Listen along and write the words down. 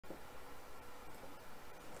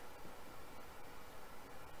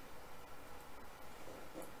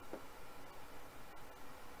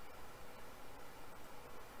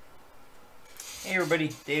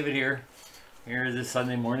everybody, David here. Here this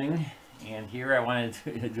Sunday morning, and here I wanted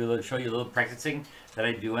to show you a little practicing that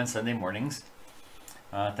I do on Sunday mornings.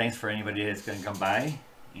 Thanks for anybody that's going to come by,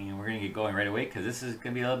 and we're going to get going right away because this is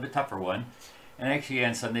going to be a little bit tougher one. And actually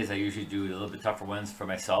on Sundays I usually do a little bit tougher ones for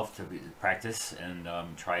myself to practice and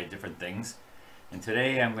try different things. And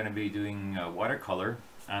today I'm going to be doing watercolor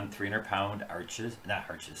on 300-pound arches, not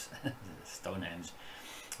arches, Stonehenge.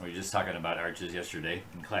 We were just talking about arches yesterday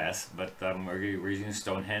in class, but we're using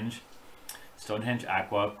Stonehenge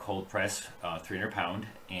Aqua cold press 300 pound,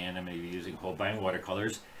 and I'm going to be using Holbein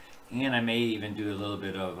watercolors, and I may even do a little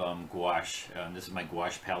bit of gouache. This is my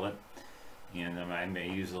gouache palette, and I may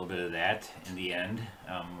use a little bit of that in the end.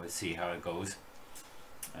 We'll see how it goes.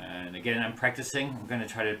 And again, I'm practicing. I'm going to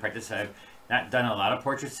try to practice. I've not done a lot of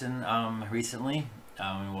portraits in recently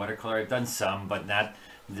in watercolor. I've done some, but not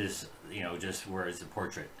this, you know, just where it's a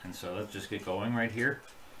portrait. And so let's just get going right here.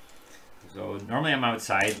 So normally I'm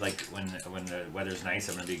outside, like when the weather's nice,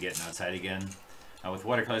 I'm going to be getting outside again. With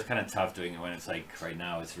watercolor, it's kind of tough doing it when it's like right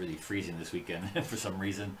now. It's really freezing this weekend for some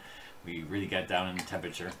reason. We really got down in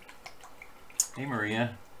temperature. Hey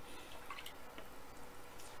Maria.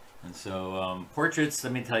 And so portraits,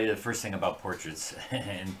 let me tell you the first thing about portraits,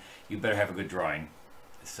 and you better have a good drawing.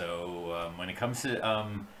 So when it comes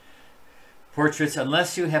to portraits,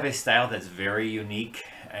 unless you have a style that's very unique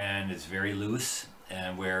and it's very loose,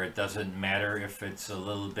 and where it doesn't matter if it's a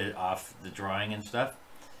little bit off the drawing and stuff,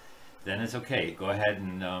 then it's okay. Go ahead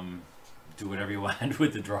and do whatever you want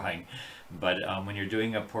with the drawing. But when you're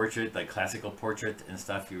doing a portrait, like classical portrait and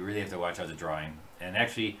stuff, you really have to watch out the drawing. And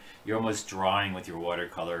actually, you're almost drawing with your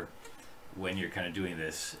watercolor when you're kind of doing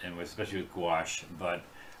this, and especially with gouache. But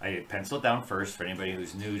I pencil it down first. For anybody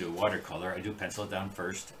who's new to watercolor, I do pencil it down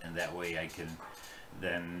first, and that way I can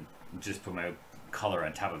then just put my color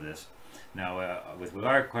on top of this. Now with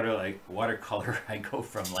watercolor, I go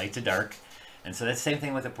from light to dark, and so that's the same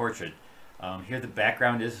thing with the portrait. Here the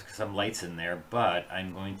background is some lights in there, but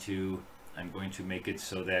I'm going to make it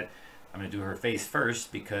so that I'm going to do her face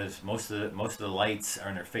first, because most of the lights are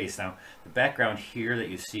in her face. Now the background here that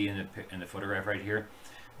you see in the photograph right here,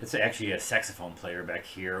 it's actually a saxophone player back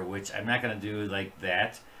here, which I'm not going to do like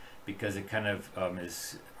that because it kind of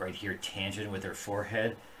is right here tangent with her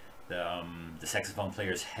forehead. The saxophone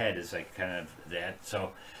player's head is like kind of that.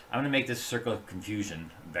 So I'm going to make this circle of confusion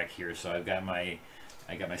back here. So I got my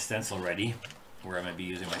stencil ready, where I'm going to be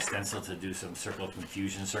using my stencil to do some circle of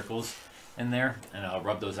confusion circles in there, and I'll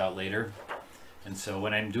rub those out later. And so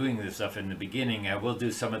when I'm doing this stuff in the beginning, I will do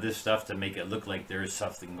some of this stuff to make it look like there's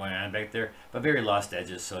something going on back there, but very lost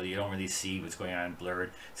edges, so you don't really see what's going on,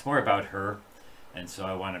 blurred. It's more about her, and so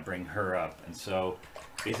I want to bring her up. And so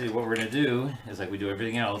basically what we're going to do is, like we do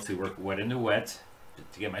everything else, we work wet into wet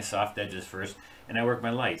to get my soft edges first, and I work my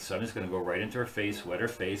lights. So I'm just going to go right into her face, wet her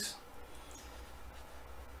face.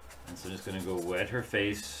 And so I'm just going to go wet her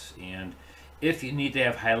face, and if you need to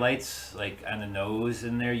have highlights like on the nose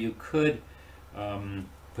in there, you could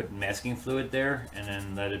put masking fluid there and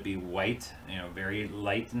then let it be white, you know, very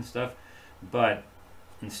light and stuff. But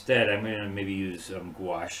instead I'm going to maybe use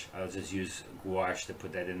gouache. I'll just use gouache to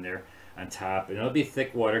put that in there on top, and it'll be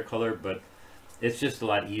thick watercolor, but it's just a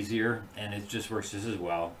lot easier, and it just works just as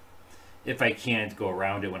well if I can't go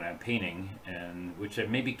around it when I'm painting, and which I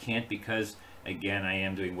maybe can't, because again I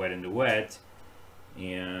am doing wet into wet,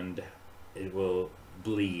 and it will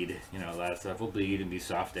bleed, you know, a lot of stuff will bleed and be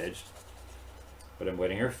soft edged. But I'm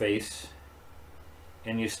wetting her face,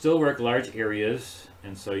 and you still work large areas,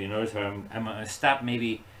 and so you notice how I'm going to stop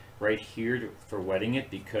maybe right here for wetting it,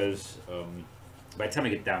 because by the time I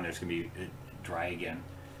get down there it's going to be dry again,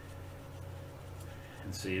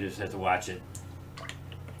 and so you just have to watch it.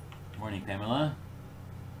 Morning, Pamela.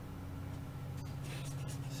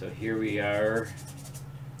 So here we are,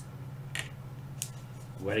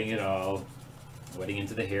 wetting it all, wetting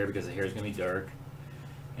into the hair because the hair is going to be dark.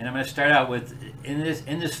 And I'm going to start out with, in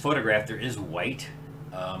this photograph there is white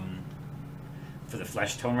for the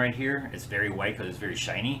flesh tone right here. It's very white because it's very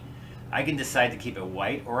shiny. I can decide to keep it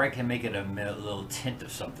white, or I can make it a little tint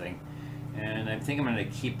of something, and I think I'm going to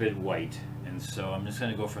keep it white. And so I'm just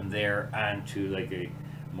going to go from there on to like a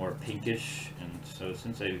more pinkish. And so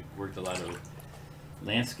since I worked a lot of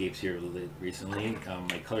landscapes here recently,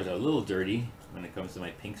 my colors are a little dirty when it comes to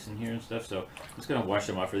my pinks in here and stuff, so I'm just going to wash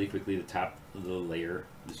them off really quickly. The top little layer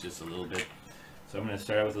is just a little bit, so I'm going to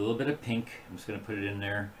start out with a little bit of pink. I'm just going to put it in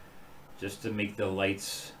there just to make the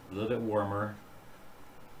lights a little bit warmer.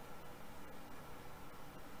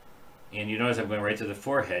 And you notice I'm going right to the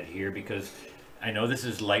forehead here, because I know this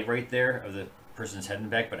is light right there of the person's head and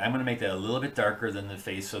back, but I'm going to make that a little bit darker than the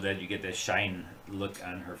face so that you get that shine look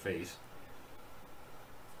on her face.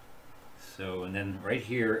 So, and then right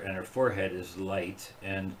here on her forehead is light.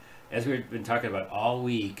 And as we've been talking about all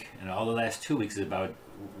week, and all the last 2 weeks is about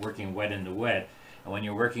working wet into wet. And when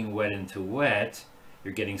you're working wet into wet,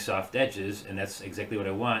 you're getting soft edges, and that's exactly what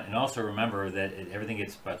I want. And also remember that everything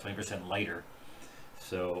gets about 20% lighter.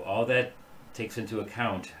 So all that takes into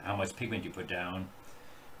account how much pigment you put down.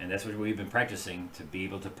 And that's what we've been practicing, to be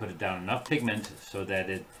able to put it down enough pigment so that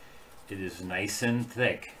it is nice and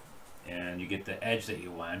thick, and you get the edge that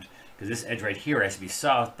you want. Because this edge right here has to be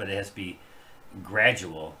soft, but it has to be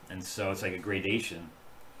gradual, and so it's like a gradation.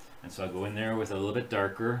 And so I'll go in there with a little bit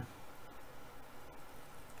darker,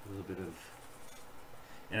 a little bit of,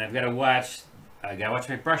 and I gotta watch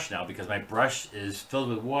my brush now, because my brush is filled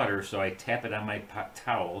with water, so I tap it on my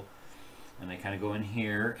towel, and I kind of go in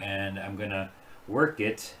here, and I'm gonna work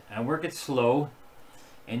it. I work it slow,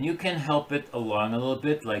 and you can help it along a little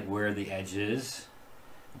bit, like where the edge is.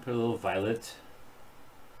 Put a little violet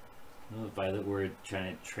where it kind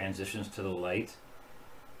of transitions to the light.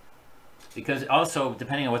 Because also,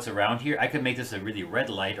 depending on what's around here, I could make this a really red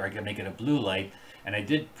light, or I could make it a blue light. And I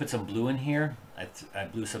did put some blue in here. I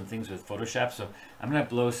blew some things with Photoshop, so I'm going to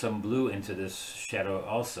blow some blue into this shadow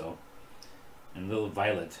also. And a little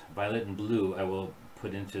violet and blue I will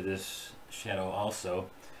put into this shadow also.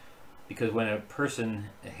 Because when a person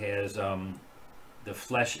has, the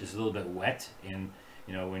flesh is a little bit wet, and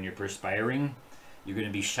you know, when you're perspiring, you're going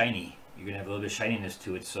to be shiny. You're going to have a little bit of shininess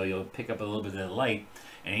to it, so you'll pick up a little bit of the light.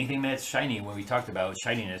 And anything that's shiny, when we talked about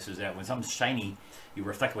shininess, is that when something's shiny, you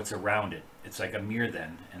reflect what's around it. It's like a mirror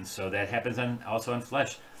then. And so that happens also on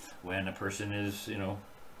flesh when a person is, you know,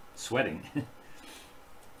 sweating.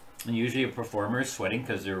 And usually a performer is sweating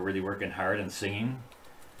because they're really working hard and singing.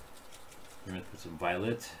 I'm going to put some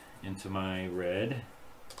violet into my red.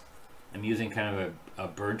 I'm using kind of a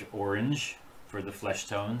burnt orange for the flesh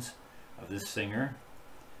tones of this singer.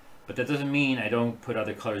 But that doesn't mean I don't put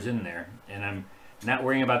other colors in there. And I'm not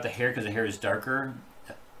worrying about the hair because the hair is darker.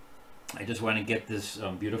 I just want to get this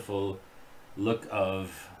beautiful look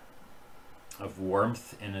of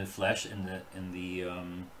warmth in the flesh, in the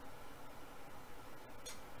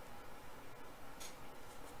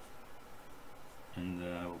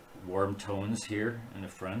warm tones here in the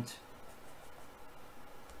front.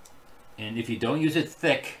 And if you don't use it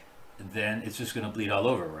thick, then it's just going to bleed all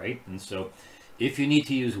over, right? And so if you need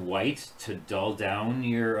to use white to dull down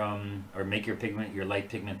your or make your pigment, your light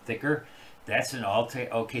pigment thicker, that's an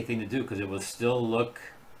okay thing to do, because it will still look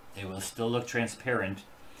transparent,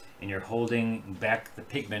 and you're holding back the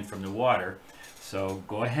pigment from the water. So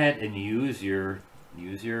go ahead and use your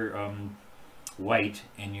white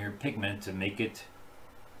in your pigment to make it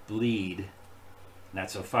bleed not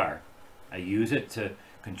so far. I use it to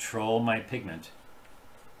control my pigment.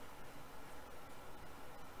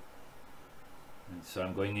 And so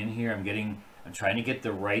I'm going in here, I'm trying to get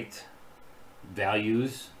the right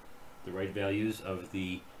values of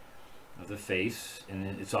the face,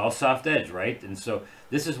 and it's all soft edge, right? And so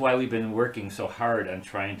this is why we've been working so hard on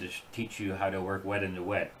trying to teach you how to work wet into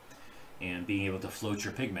wet and being able to float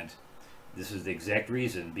your pigment. This is the exact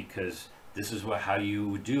reason, because this is how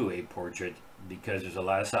you do a portrait, because there's a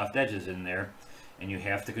lot of soft edges in there, and you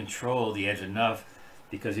have to control the edge enough,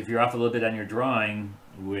 because if you're off a little bit on your drawing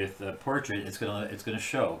with a portrait, it's gonna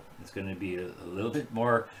show. It's gonna be a little bit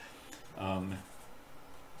more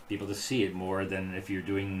be able to see it more than if you're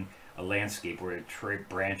doing a landscape where a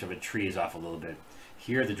branch of a tree is off a little bit.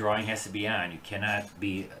 Here the drawing has to be on. You cannot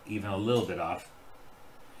be even a little bit off.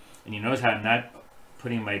 And you notice how I'm not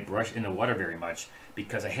putting my brush in the water very much,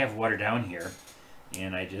 because I have water down here,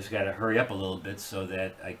 and I just got to hurry up a little bit so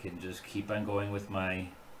that I can just keep on going with my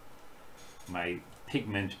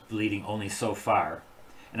pigment bleeding only so far.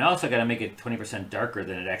 And I also got to make it 20% darker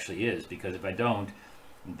than it actually is, because if I don't,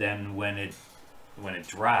 then when it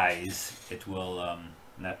dries, it will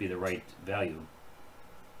not be the right value.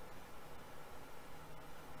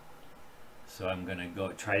 So I'm going to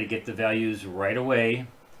go try to get the values right away.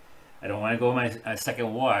 I don't want to go my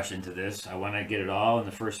second wash into this. I want to get it all in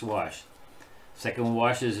the first wash. Second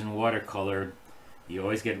washes in watercolor, you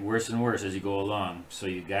always get worse and worse as you go along. So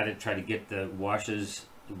you got to try to get the washes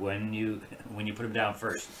when you put them down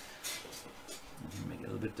first. Make it a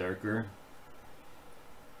little bit darker.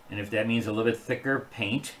 And if that means a little bit thicker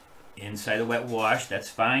paint inside the wet wash, that's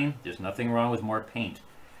fine. There's nothing wrong with more paint,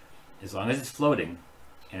 as long as it's floating.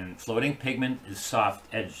 And floating pigment is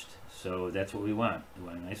soft edged, so that's what we want. We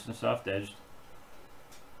want it nice and soft edged.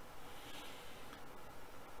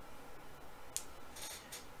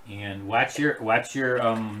 And watch your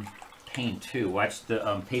paint too. Watch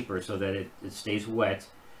the paper so that it stays wet.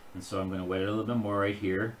 And so I'm going to wet it a little bit more right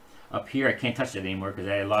here. up here, I can't touch it anymore because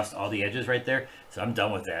I lost all the edges right there. So I'm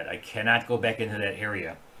done with that. I cannot go back into that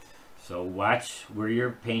area. So watch where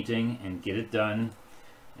you're painting and get it done.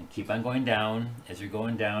 And keep on going down. As you're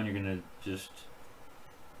going down, you're going to just,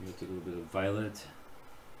 you take a little bit of violet.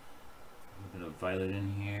 A little bit of violet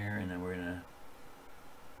in here. And then we're going to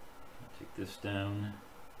take this down.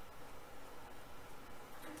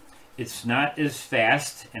 It's not as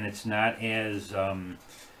fast and it's not as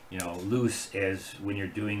you know, loose as when you're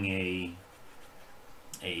doing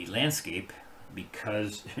a landscape,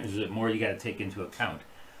 because there's more you got to take into account.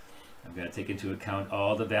 I've got to take into account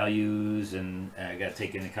all the values, and I got to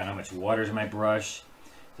take into account how much water's in my brush.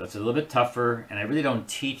 So it's a little bit tougher, and I really don't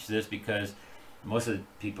teach this because most of the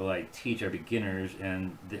people I teach are beginners,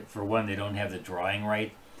 and for one, they don't have the drawing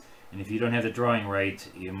right. And if you don't have the drawing right,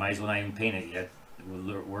 you might as well not even paint it yet.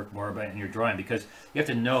 We'll work more about it in your drawing, because you have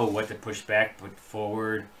to know what to push back, put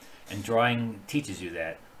forward, and drawing teaches you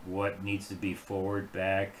that. What needs to be forward,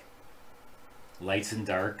 back, lights and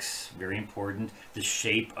darks, very important. The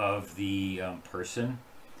shape of the person,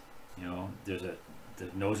 you know, the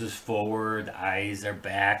nose is forward, the eyes are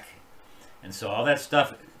back, and so all that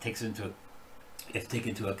stuff takes into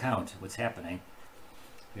account what's happening.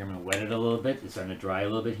 Here I'm going to wet it a little bit. It's starting to dry a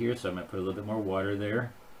little bit here, so I'm going to put a little bit more water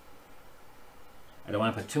there. I don't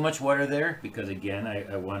want to put too much water there because, again,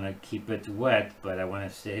 I want to keep it wet, but I want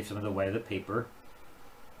to save some of the wet of the paper.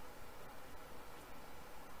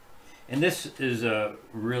 And this is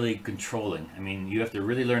really controlling. I mean, you have to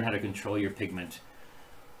really learn how to control your pigment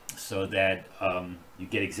so that you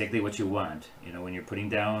get exactly what you want. You know, when you're putting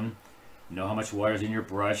down, you know how much water is in your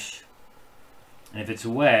brush. And if it's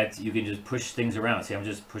wet, you can just push things around. See, I'm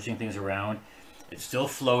just pushing things around. It's still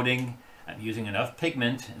floating. I'm using enough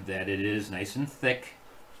pigment that it is nice and thick.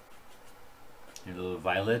 Here's a little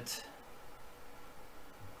violet.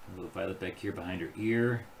 A little violet back here behind her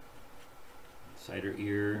ear. Inside her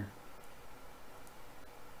ear.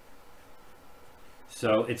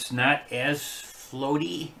 So it's not as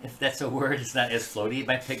floaty, if that's a word. It's not as floaty,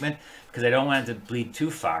 my pigment, because I don't want it to bleed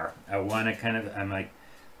too far. I want to kind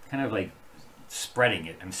of like spreading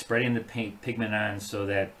it. I'm spreading the pigment on so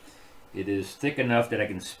that it is thick enough that I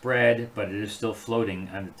can spread, but it is still floating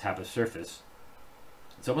on the top of the surface.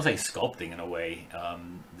 It's almost like sculpting in a way.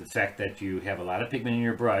 The fact that you have a lot of pigment in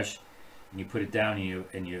your brush, and you put it down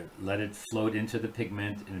and you let it float into the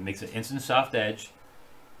pigment, and it makes an instant soft edge,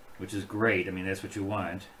 which is great. I mean, that's what you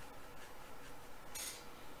want.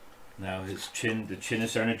 Now the chin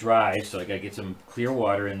is starting to dry, so I gotta get some clear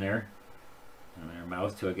water in there. And in her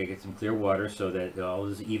mouth too, I gotta get some clear water so that it all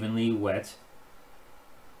is evenly wet.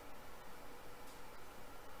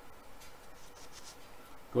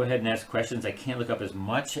 Go ahead and ask questions. I can't look up as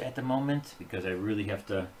much at the moment because I really have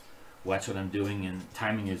to watch what I'm doing, and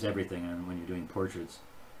timing is everything when you're doing portraits,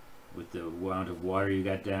 with the amount of water you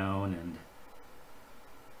got down.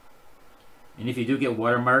 And if you do get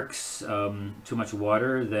watermarks, too much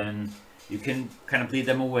water, then you can kind of bleed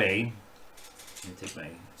them away. I'm going to take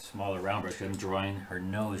my smaller round brush. I'm drawing her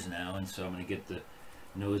nose now, and so I'm going to get the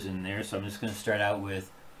nose in there. So I'm just going to start out with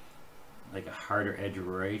like a harder edge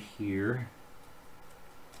right here.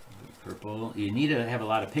 Purple. You need to have a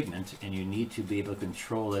lot of pigment, and you need to be able to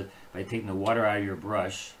control it by taking the water out of your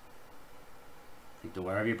brush. Take the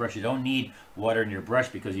water out of your brush. You don't need water in your brush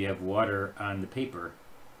because you have water on the paper.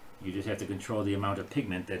 You just have to control the amount of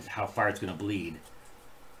pigment, that's how far it's going to bleed.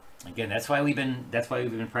 Again, that's why we've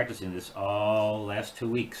been practicing this all last 2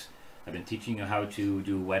 weeks. I've been teaching you how to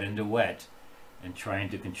do wet into wet and trying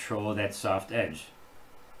to control that soft edge.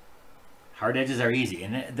 Hard edges are easy,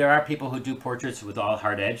 and there are people who do portraits with all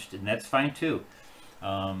hard edged, and that's fine too.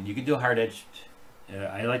 You can do hard edged.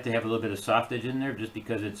 I like to have a little bit of soft edge in there just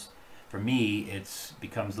because it's, for me, it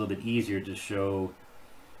becomes a little bit easier to show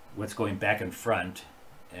what's going back and front.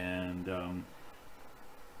 And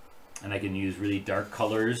I can use really dark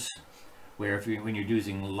colors, where when you're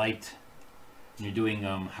using light, when you're doing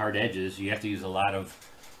hard edges, you have to use a lot of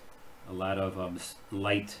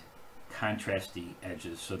light contrasty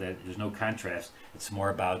edges, so that there's no contrast. It's more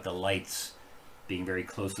about the lights being very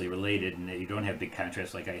closely related, and that you don't have big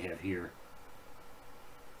contrast like I have here.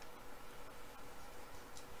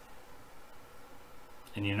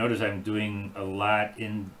 And you notice I'm doing a lot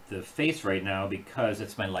in the face right now because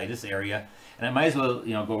it's my lightest area, and I might as well,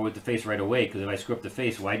 you know, go with the face right away, because if I screw up the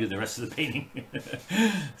face, why do the rest of the painting?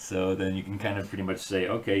 So then you can kind of pretty much say,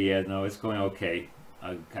 okay, yeah, no, it's going okay.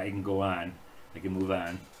 I can go on. I can move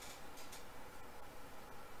on.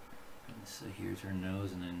 And so here's her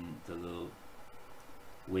nose, and then the little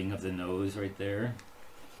wing of the nose right there.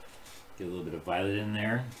 Get a little bit of violet in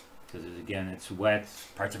there because, again, it's wet.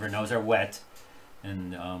 Parts of her nose are wet.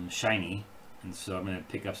 and shiny. And so I'm going to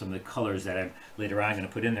pick up some of the colors that I'm later on going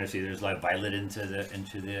to put in there. See, there's a lot of violet into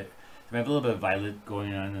the. I have a little bit of violet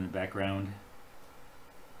going on in the background.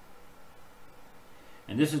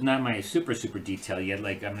 And this is not my super detail yet.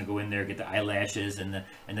 Like I'm going to go in there, get the eyelashes and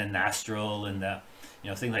the nostril and the, you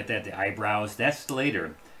know, things like that. The eyebrows. That's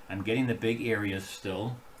later. I'm getting the big areas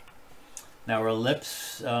still. Now her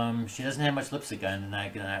lips. She doesn't have much lipstick on,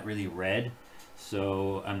 and not really red.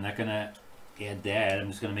 So I'm not going to add that. I'm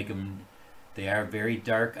just going to make them. They are very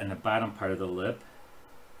dark on the bottom part of the lip.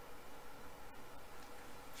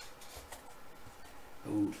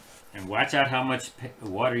 Ooh. And watch out how much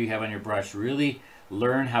water you have on your brush. Really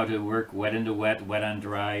learn how to work wet into wet, wet on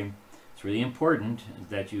dry. It's really important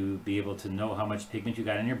that you be able to know how much pigment you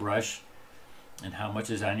got on your brush and how much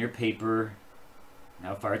is on your paper and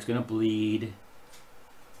how far it's going to bleed.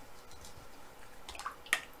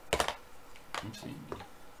 Let's see.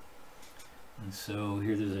 And so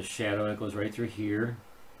here there's a shadow that goes right through here.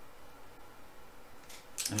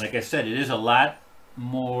 And like I said, it is a lot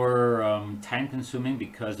more time consuming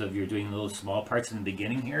because of you're doing little small parts in the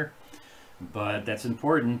beginning here. But that's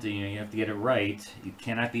important. You know, you have to get it right. You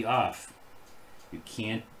cannot be off. You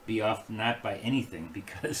can't be off not by anything,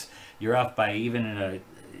 because you're off by even in a,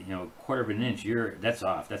 you know, quarter of an inch. That's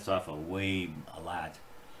off. That's off a lot.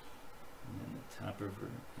 And then the top of her,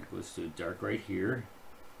 it goes to dark right here.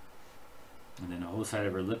 And then the whole side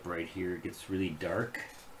of her lip right here gets really dark.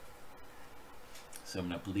 So I'm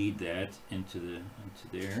going to bleed that into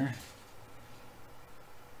there.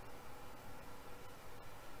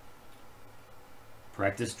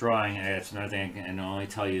 Practice drawing. That's another thing I can only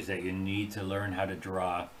tell you, is that you need to learn how to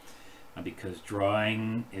draw, because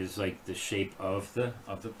drawing is like the shape of the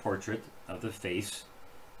portrait, of the face.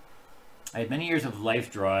 I had many years of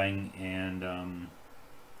life drawing, and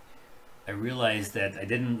I realized that I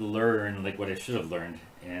didn't learn like what I should have learned.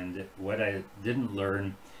 And what I didn't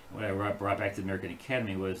learn, what I brought back to the American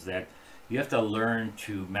Academy, was that you have to learn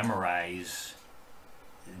to memorize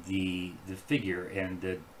the figure and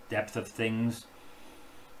the depth of things,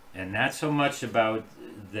 and not so much about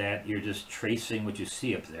that you're just tracing what you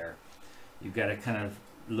see up there. You've got to kind of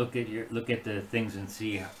look at the things and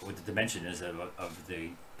see what the dimension is of the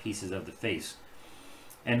pieces of the face,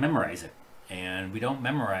 and memorize it. And we don't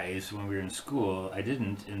memorize when we were in school. I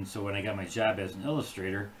didn't, and so when I got my job as an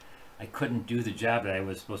illustrator, I couldn't do the job that I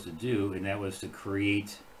was supposed to do, and that was to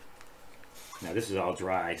create. Now this is all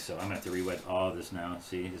dry, so I'm gonna have to re-wet all of this now.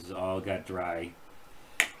 See, this is all got dry,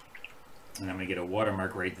 and I'm gonna get a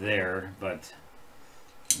watermark right there. But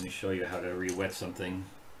let me show you how to re-wet something.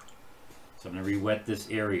 So I'm gonna re-wet this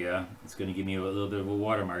area. It's gonna give me a little bit of a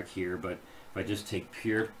watermark here, but if I just take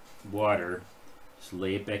pure water, just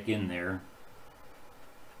lay it back in there.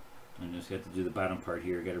 I just got to do the bottom part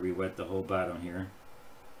here. Got to re-wet the whole bottom here.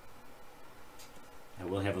 I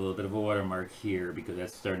will have a little bit of a watermark here because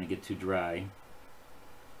that's starting to get too dry.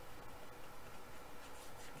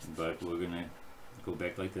 But we're gonna go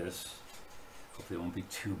back like this. Hopefully it won't be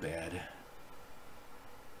too bad.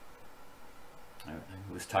 I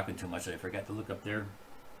was talking too much. I forgot to look up there.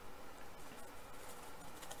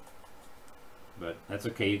 But that's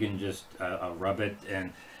okay. You can just I'll rub it,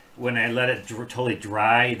 and when I let it totally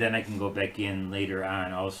dry, then I can go back in later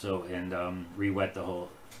on also and re-wet the whole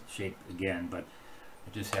shape again. But I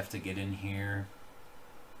just have to get in here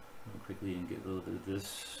real quickly and get a little bit of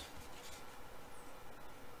this.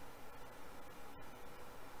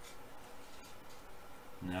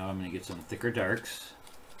 Now I'm going to get some thicker darks.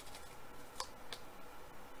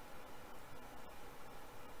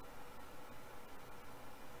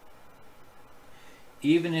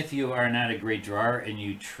 Even if you are not a great drawer and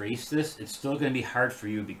you trace this, it's still going to be hard for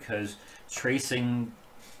you, because tracing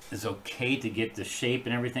is okay to get the shape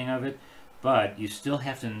and everything of it, but you still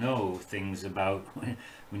have to know things about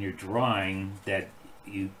when you're drawing that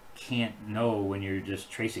you can't know when you're just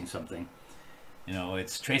tracing something. You know,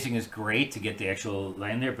 tracing is great to get the actual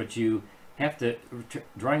line there, but you have to,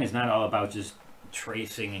 drawing is not all about just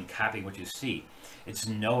tracing and copying what you see. It's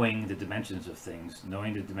knowing the dimensions of things,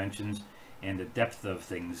 knowing the dimensions and the depth of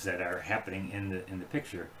things that are happening in the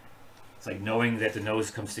picture. It's like knowing that the nose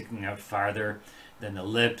comes sticking out farther than the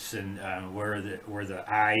lips, and where the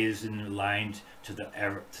eyes and lined to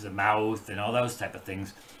the mouth and all those type of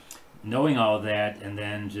things. Knowing all that, and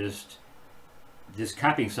then just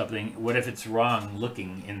copying something. What if it's wrong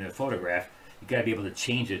looking in the photograph? You got to be able to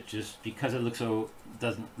change it. Just because it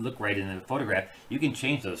doesn't look right in the photograph, you can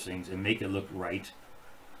change those things and make it look right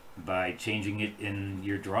by changing it in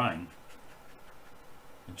your drawing.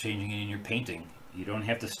 Changing it in your painting. You don't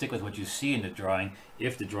have to stick with what you see in the drawing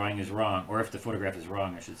if the drawing is wrong, or if the photograph is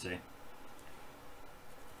wrong, I should say.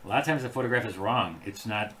 A lot of times the photograph is wrong. It's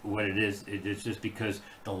not what it is. It's just because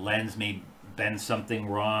the lens may bend something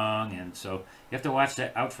wrong, and so you have to watch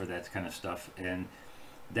that out for that kind of stuff. And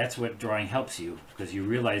that's what drawing helps you, because you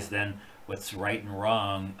realize then what's right and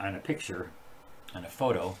wrong on a picture, on a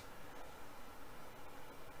photo.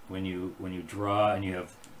 When you draw and you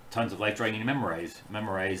have tons of light drawing, you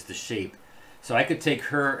memorize the shape. So I could take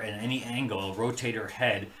her at any angle, rotate her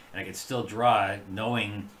head, and I could still draw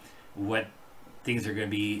knowing what things are going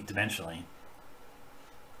to be dimensionally.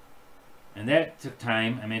 And that took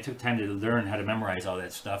time. I mean, it took time to learn how to memorize all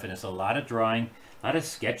that stuff, and it's a lot of drawing, a lot of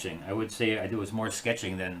sketching. I would say it was more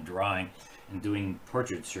sketching than drawing and doing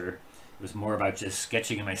portraiture. It was more about just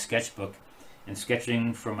sketching in my sketchbook and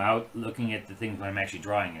sketching from out, looking at the things when I'm actually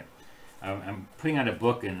drawing it. I'm putting out a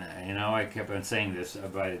book, and you know, I kept on saying this,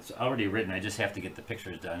 but it's already written. I just have to get the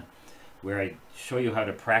pictures done, where I show you how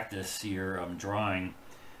to practice your drawing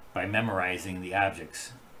by memorizing the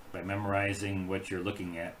objects, by memorizing what you're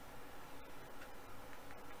looking at,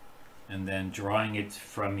 and then drawing it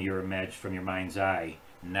from your mind's eye,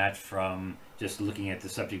 not from just looking at the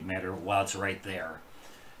subject matter while it's right there,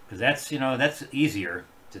 because that's, you know, that's easier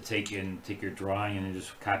to take your drawing and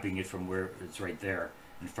just copying it from where it's right there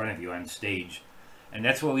in front of you on stage. And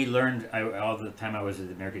that's what we learned all the time I was at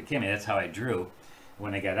the American Academy. That's how I drew.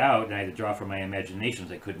 When I got out and I had to draw from my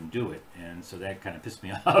imaginations, I couldn't do it, and so that kind of pissed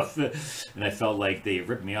me off. And I felt like they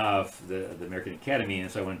ripped me off, the American Academy. And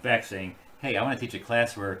so I went back saying, hey, I want to teach a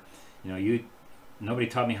class where, you know, nobody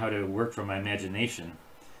taught me how to work from my imagination,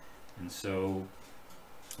 and so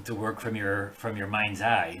to work from your mind's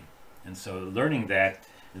eye. And so learning that,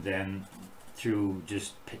 then through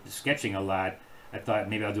just sketching a lot, I thought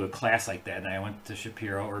maybe I'll do a class like that. And I went to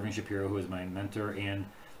Shapiro, Irving Shapiro, who was my mentor and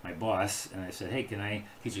my boss, and I said, hey, can I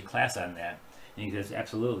teach a class on that? And he says,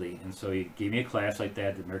 absolutely. And so he gave me a class like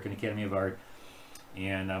that, the American Academy of Art.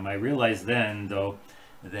 And I realized then, though,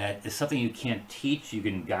 that it's something you can't teach. You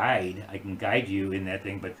can guide. I can guide you in that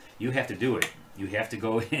thing, but you have to do it. You have to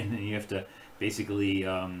go in and you have to basically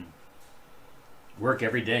work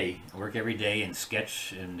every day and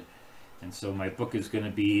sketch. And so my book is going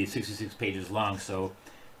to be 66 pages long. So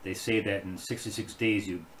they say that in 66 days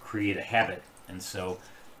you create a habit. And so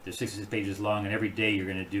they're 66 pages long, and every day you're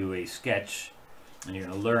going to do a sketch, and you're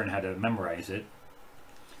going to learn how to memorize it.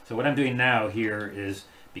 So what I'm doing now here is,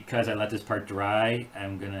 because I let this part dry,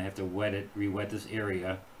 I'm going to have to re-wet this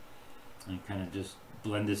area, and kind of just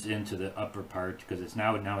blend this into the upper part, because it's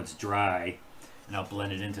now it's dry, and I'll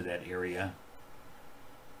blend it into that area.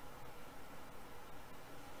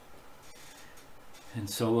 And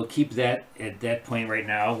so we'll keep that at that point right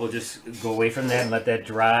now. We'll just go away from that and let that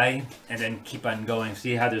dry, and then keep on going.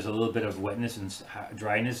 See how there's a little bit of wetness and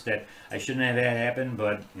dryness that I shouldn't have had happen,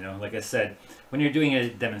 but you know, like I said, when you're doing a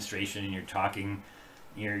demonstration and you're talking,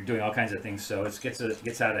 you're doing all kinds of things, so it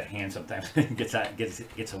gets out of hand sometimes.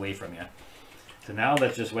 gets away from you. So now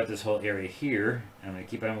let's just wet this whole area here. I'm going to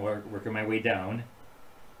keep on working my way down.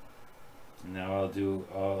 And now I'll do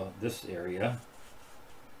this area.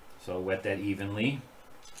 So I'll wet that evenly,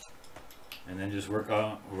 and then just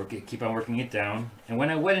keep on working it down. And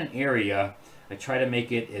when I wet an area, I try to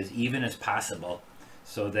make it as even as possible,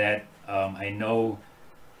 so that I know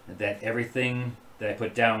that everything that I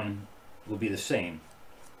put down will be the same.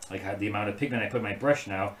 Like how the amount of pigment I put in my brush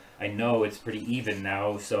now, I know it's pretty even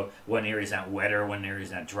now. So one area is not wetter, one area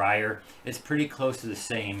is not drier. It's pretty close to the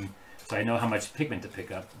same, so I know how much pigment to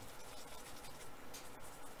pick up.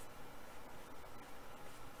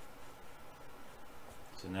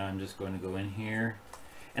 So now I'm just going to go in here,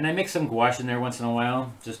 and I mix some gouache in there once in a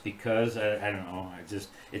while, just because I don't know.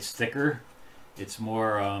 It's thicker, it's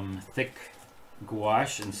more thick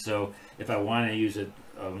gouache, and so if I want to use a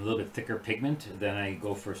little bit thicker pigment, then I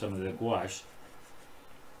go for some of the gouache.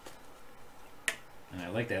 And I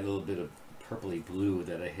like that little bit of purpley blue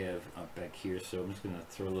that I have up back here, so I'm just going to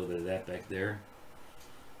throw a little bit of that back there.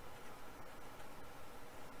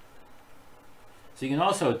 So you can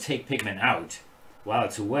also take pigment out. While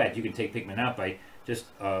it's wet, you can take pigment out by just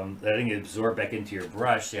letting it absorb back into your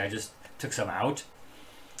brush. See, I just took some out.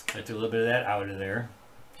 I took a little bit of that out of there.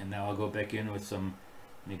 And now I'll go back in with some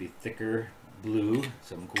maybe thicker blue,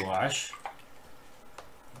 some gouache.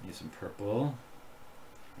 Use some purple.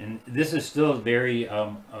 And this is still very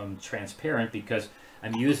transparent, because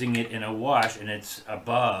I'm using it in a wash, and it's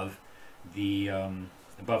above the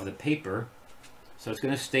paper. So it's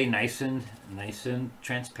going to stay nice and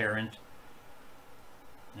transparent.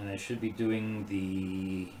 And I should be doing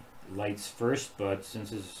the lights first, but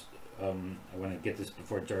since it's, I want to get this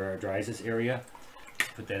before it dries, this area.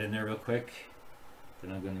 Put that in there real quick.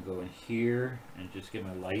 Then I'm going to go in here and just get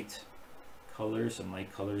my light colors, some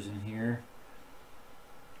light colors in here.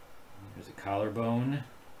 There's a collarbone.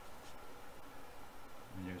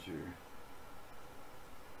 And there's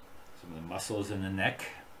some of the muscles in the neck.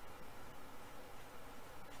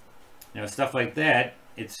 Now stuff like that,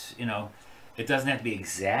 it's, you know, it doesn't have to be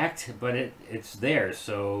exact, but it's there,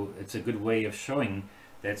 so it's a good way of showing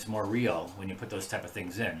that's more real when you put those type of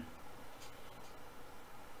things in.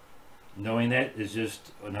 Knowing that is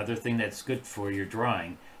just another thing that's good for your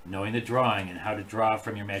drawing. Knowing the drawing and how to draw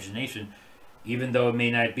from your imagination, even though it may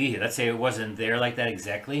not be here. Let's say it wasn't there like that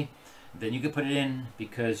exactly, then you could put it in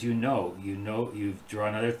because you know you've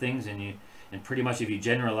drawn other things, and pretty much if you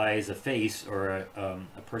generalize a face or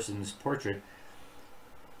a person's portrait,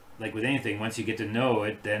 like with anything, once you get to know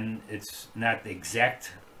it, then it's not the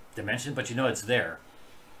exact dimension, but you know it's there.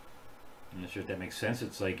 I'm not sure if that makes sense.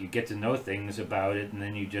 It's like you get to know things about it, and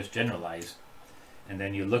then you just generalize, and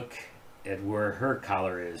then you look at where her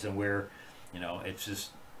collar is, and where, you know, it's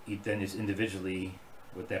just, then it's individually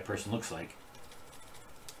what that person looks like.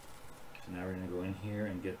 So now we're going to go in here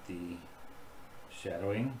and get the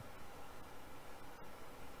shadowing.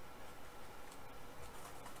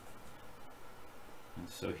 And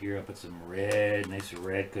so here I'll put some red, nice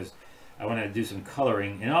red, because I want to do some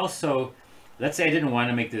coloring. And also, let's say I didn't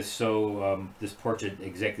want to make this so, this portrait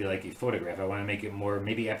exactly like a photograph. I want to make it more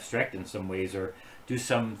maybe abstract in some ways, or do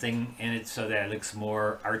something in it so that it looks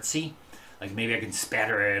more artsy. Like maybe I can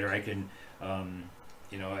spatter it, or I can,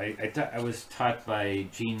 you know, I was taught by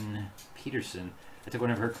Jean Peterson. I took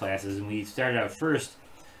one of her classes, and we started out first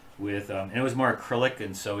with, and it was more acrylic,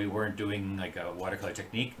 and so we weren't doing like a watercolor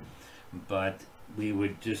technique, but we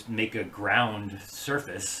would just make a ground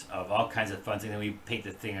surface of all kinds of fun things, and then we paint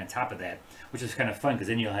the thing on top of that, which is kind of fun, because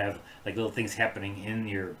then you'll have like little things happening in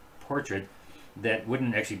your portrait that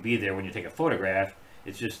wouldn't actually be there when you take a photograph.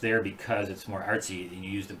 It's just there because it's more artsy, and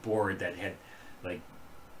you used a board that had like,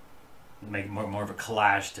 make more of a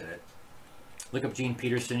collage to it. Look up Jean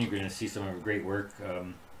Peterson. You're going to see some of her great work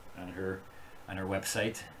on her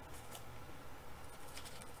website.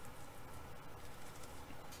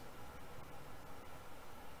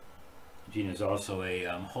 Jean is also a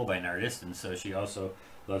Holbein artist, and so she also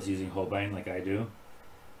loves using Holbein like I do.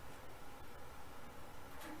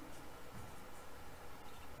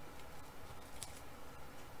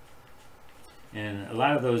 And a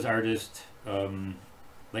lot of those artists,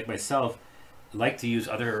 like myself, like to use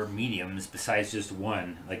other mediums besides just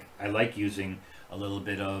one. Like I like using a little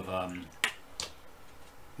bit of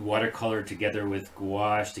watercolor together with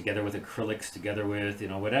gouache, together with acrylics, together with, you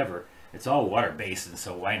know, whatever. It's all water-based, and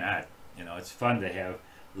so why not? You know, it's fun to have a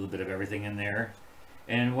little bit of everything in there.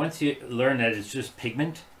 And once you learn that it's just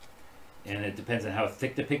pigment, and it depends on how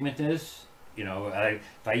thick the pigment is, you know,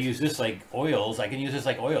 if I use this like oils, I can use this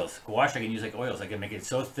like oils. Gouache I can use like oils. I can make it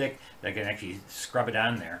so thick that I can actually scrub it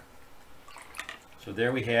on there. So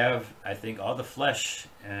there we have, I think, all the flesh,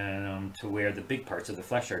 and to where the big parts of the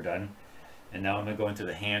flesh are done. And now I'm going to go into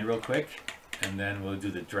the hand real quick, and then we'll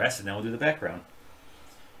do the dress, and then we'll do the background.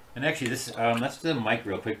 And actually, this let's do the mic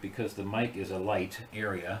real quick, because the mic is a light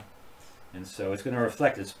area, and so it's going to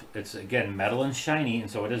reflect. It's again metal and shiny,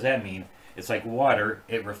 and so what does that mean? It's like water.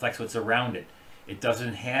 It reflects what's around it. It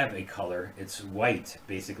doesn't have a color. It's white,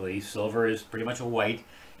 basically. Silver is pretty much a white,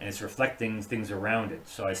 and it's reflecting things around it.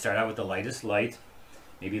 So I start out with the lightest light,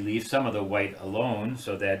 maybe leave some of the white alone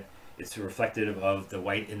so that it's reflective of the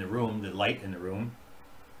white in the room, the light in the room.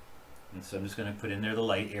 And so I'm just going to put in there the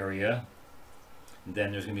light area. And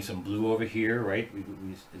then there's going to be some blue over here, right? We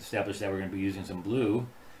established that we're going to be using some blue.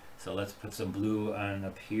 So let's put some blue on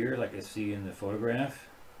up here, like I see in the photograph.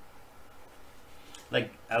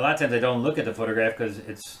 Like a lot of times I don't look at the photograph because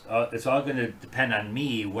it's all going to depend on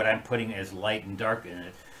me, what I'm putting as light and dark in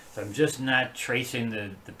it. So I'm just not tracing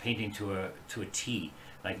the painting to a T,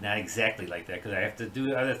 like not exactly like that, because I have to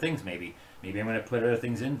do other things maybe. Maybe I'm going to put other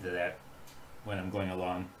things into that when I'm going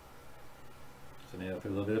along. So maybe I'll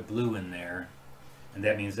put a little bit of blue in there. And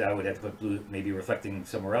that means that I would have to put blue maybe reflecting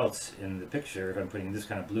somewhere else in the picture if I'm putting this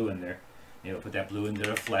kind of blue in there. Maybe I'll put that blue into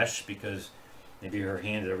the flesh because maybe her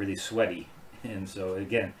hands are really sweaty. And so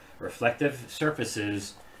again, reflective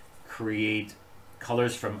surfaces create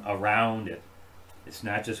colors from around it. It's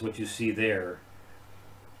not just what you see there.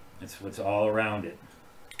 It's what's all around it.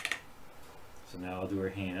 So now I'll do her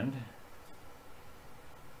hand.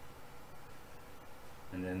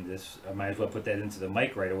 And then this, I might as well put that into the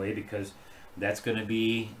mic right away, because that's going to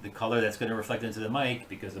be the color that's going to reflect into the mic,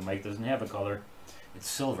 because the mic doesn't have a color. It's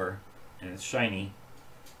silver and it's shiny.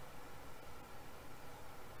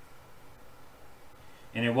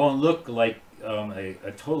 And it won't look like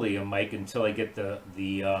totally a mic until I get the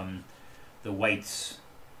whites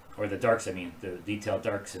or the darks, I mean, the detailed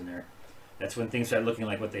darks in there. That's when things start looking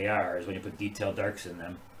like what they are, is when you put detailed darks in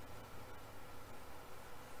them.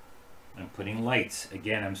 I'm putting lights.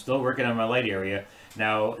 Again, I'm still working on my light area.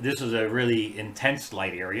 Now, this was a really intense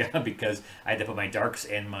light area because I had to put my darks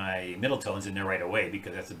and my middle tones in there right away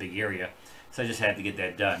because that's a big area. So I just had to get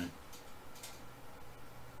that done.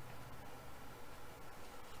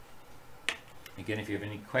 Again, if you have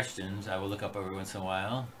any questions, I will look up every once in a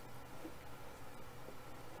while.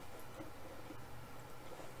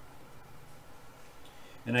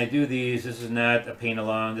 And I do these, this is not a paint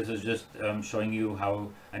along, this is just showing you how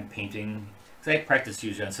I'm painting. Because I practice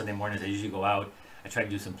usually on Sunday mornings, I usually go out. I try to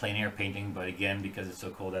do some plein air painting, but again, because it's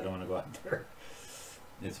so cold, I don't want to go out there.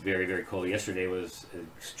 It's very, very cold. Yesterday was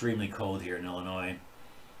extremely cold here in Illinois.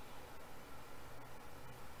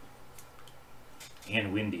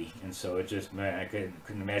 And windy, and so it just, man, I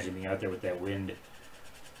couldn't imagine being out there with that wind.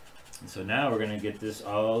 And so now we're going to get this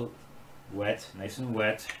all wet, nice and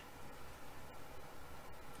wet.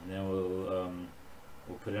 And then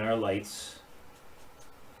we'll put in our lights.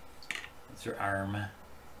 That's her arm. And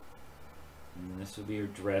this will be her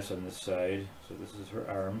dress on this side. So this is her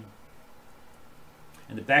arm.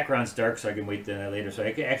 And the background's dark, so I can wait that later. So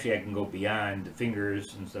I can go beyond the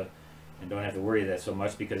fingers and stuff, and don't have to worry that so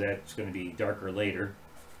much because that's going to be darker later.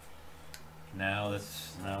 Now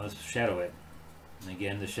let's shadow it. And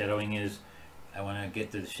again, the shadowing is, I want to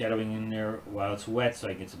get the shadowing in there while it's wet, so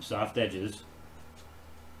I get some soft edges.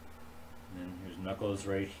 And then here's Knuckles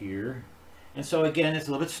right here. And so again, it's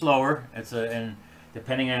a little bit slower. And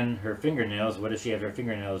depending on her fingernails, what does she have her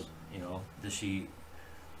fingernails, you know, does she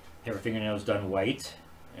have her fingernails done white?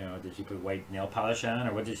 You know, did she put white nail polish on,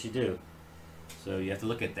 or what did she do? So you have to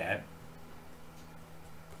look at that.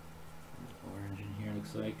 Orange in here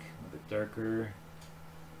looks like, a little bit darker.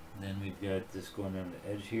 And then we've got this going on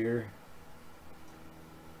the edge here.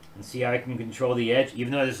 And see how I can control the edge?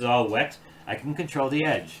 Even though this is all wet, I can control the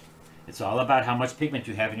edge. It's all about how much pigment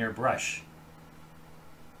you have in your brush.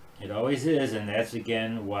 It always is, and that's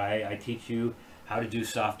again why I teach you how to do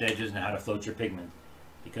soft edges and how to float your pigment.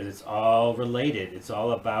 Because it's all related. It's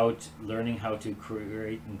all about learning how to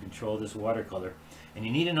create and control this watercolor. And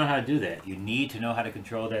you need to know how to do that. You need to know how to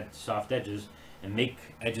control that soft edges and make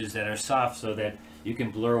edges that are soft so that you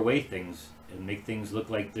can blur away things and make things look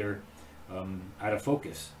like they're out of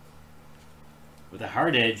focus. With a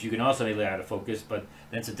hard edge, you can also make it out of focus, but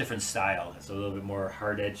that's a different style. It's a little bit more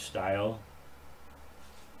hard edge style.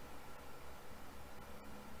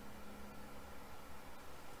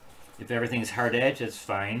 If everything's hard edge, that's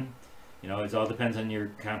fine. You know, it all depends on your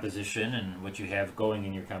composition and what you have going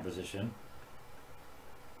in your composition.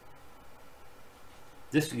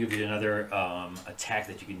 This will give you another attack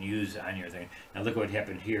that you can use on your thing. Now look what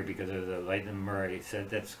happened here because of the light and Murray. So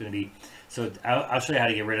that's going to be, so I'll show you how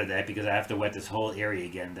to get rid of that because I have to wet this whole area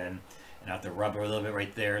again then. And I have to rub a little bit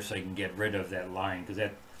right there so I can get rid of that line because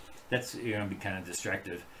that's going to be kind of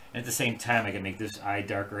distractive. And at the same time, I can make this eye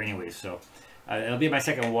darker anyway. So it'll be my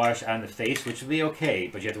second wash on the face, which will be okay,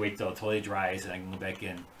 but you have to wait till it totally dries and I can go back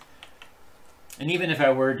in. And even if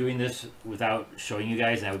I were doing this without showing you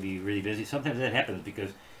guys, I would be really busy. Sometimes that happens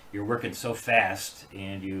because you're working so fast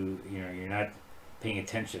and you're not paying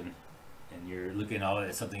attention and you're looking all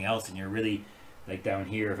at something else and you're really like down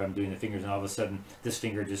here if I'm doing the fingers and all of a sudden this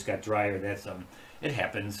finger just got drier. That's it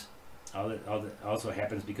happens. Also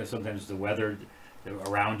happens because sometimes the weather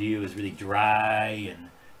around you is really dry and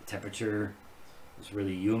the temperature is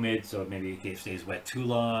really humid, so maybe it stays wet too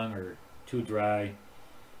long or too dry.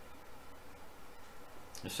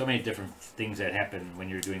 There's so many different things that happen when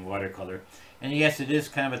you're doing watercolor. And yes, it is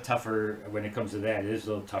kind of a tougher, when it comes to that, it is a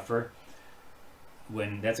little tougher.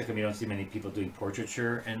 That's how come you don't see many people doing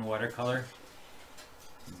portraiture in watercolor.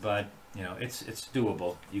 But, you know, it's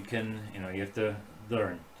doable. You can, you have to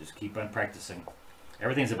learn. Just keep on practicing.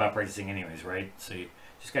 Everything's about practicing anyways, right? So you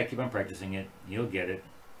just got to keep on practicing it. You'll get it.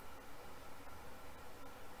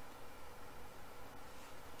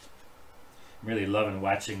 I'm really loving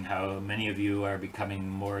watching how many of you are becoming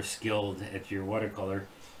more skilled at your watercolor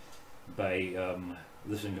by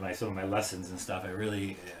listening to some of my lessons and stuff.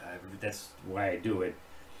 That's why I do it.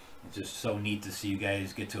 It's just so neat to see you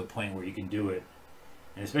guys get to a point where you can do it.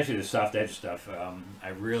 And especially the soft edge stuff. I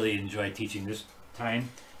really enjoy teaching this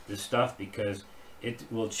stuff because it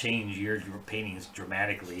will change your paintings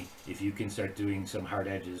dramatically if you can start doing some hard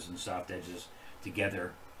edges and soft edges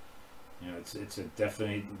together. It's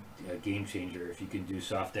definitely a game changer if you can do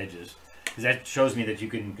soft edges, because that shows me that you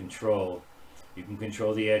can control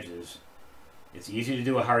the edges. It's easy to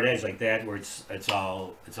do a hard edge like that where it's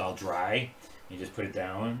all dry. You just put it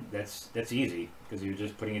down. That's easy because you're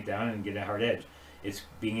just putting it down and getting a hard edge. It's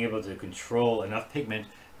being able to control enough pigment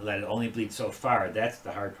to let it only bleed so far. That's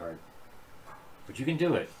the hard part. But you can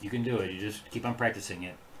do it. You can do it. You just keep on practicing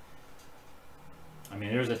it. I mean,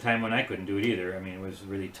 there was a time when I couldn't do it either. I mean, it was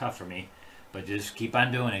really tough for me. But just keep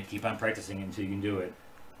on doing it. Keep on practicing it until you can do it.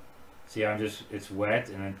 See how it's wet,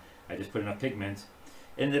 and then I just put enough pigment.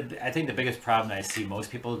 And I think the biggest problem I see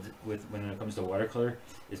most people with when it comes to watercolor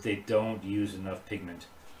is they don't use enough pigment.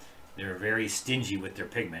 They're very stingy with their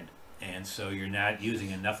pigment, and so you're not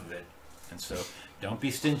using enough of it. And so don't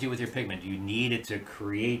be stingy with your pigment. You need it to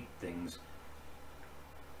create things.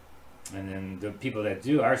 And then the people that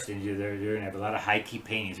are stingy, they're going to have a lot of high-key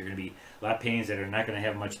paintings. They're going to be a lot of paintings that are not going to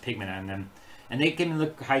have much pigment on them. And they can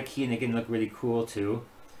look high-key and they can look really cool too.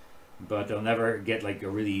 But they'll never get like a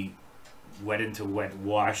really wet into wet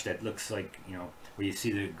wash that looks like, you know, where you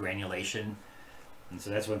see the granulation. And so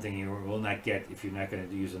that's one thing you will not get if you're not going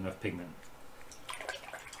to use enough pigment.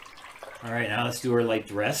 Alright, now let's do her light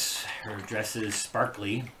dress. Her dress is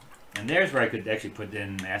sparkly. And there's where I could actually put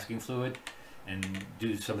in masking fluid and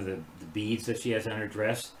do some of the beads that she has on her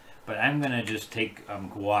dress. But I'm going to just take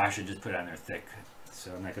gouache and just put it on there thick.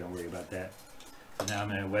 So I'm not going to worry about that. So now I'm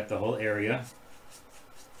going to wet the whole area.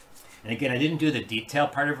 And again, I didn't do the detail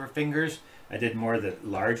part of her fingers. I did more of the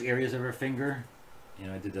large areas of her finger. You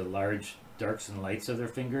know, I did the large darks and lights of their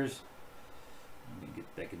fingers. Let me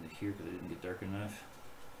get back into here because I didn't get dark enough.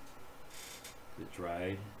 It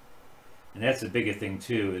dried. And that's the biggest thing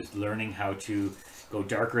too, is learning how to go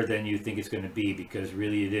darker than you think it's going to be, because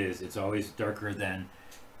really it is. It's always darker than,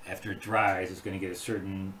 after it dries, it's going to get a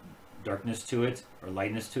certain darkness to it or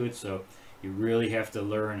lightness to it. So you really have to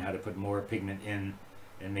learn how to put more pigment in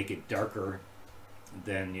and make it darker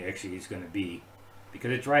than you actually is going to be,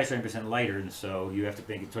 because it dries 70% lighter, and so you have to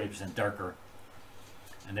make it 20% darker.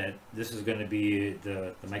 And that this is going to be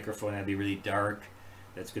the microphone that'll be really dark.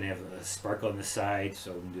 That's going to have a sparkle on the side,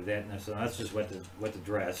 so we can do that. And so let's just wet the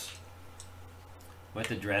dress. Wet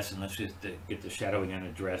the dress, and let's just get the shadowing on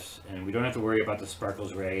the dress. And we don't have to worry about the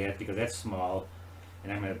sparkles right yet, because that's small.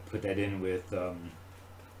 And I'm going to put that in with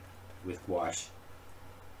gouache.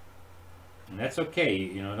 And that's okay.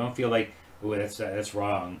 You know, don't feel like, oh, that's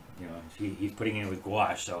wrong. You know, he's putting it in with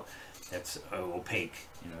gouache, so that's opaque.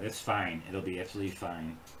 You know, that's fine. It'll be absolutely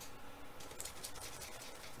fine.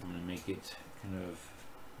 I'm going to make it kind of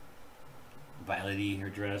violet-y, her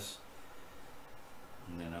dress.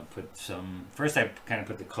 And then I'll put some, first I kind of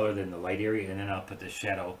put the color in the light area, and then I'll put the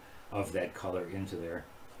shadow of that color into there.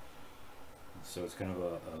 So it's kind of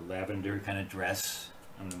a lavender kind of dress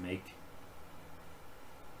I'm going to make.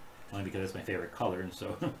 Only because that's my favorite color, and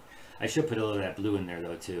so I should put a little of that blue in there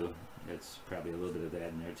though too. That's probably a little bit of that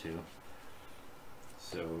in there too.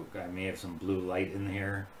 So I may have some blue light in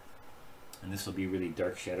here. And this will be really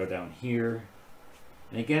dark shadow down here.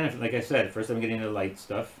 And again, like I said, first I'm getting the light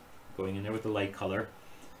stuff, going in there with the light color.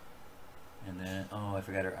 And then, oh, I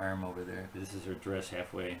forgot her arm over there. This is her dress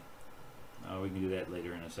halfway. Oh, we can do that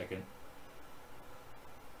later in a second.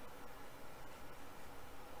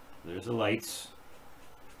 There's the lights.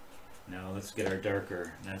 Now let's get our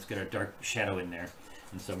darker. Now let's get our dark shadow in there.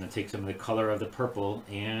 And so I'm going to take some of the color of the purple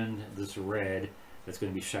and this red that's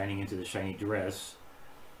going to be shining into the shiny dress.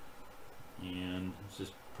 And let's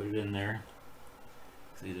just put it in there.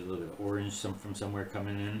 See, there's a little bit of orange from somewhere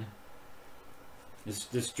coming in.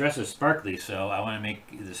 This dress is sparkly, so I want to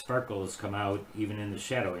make the sparkles come out even in the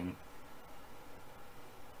shadowing.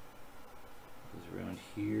 Goes around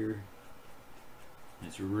here. And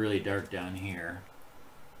it's really dark down here.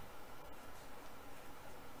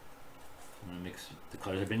 I'm going to mix the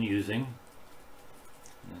colors I've been using.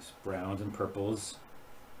 This browns and purples.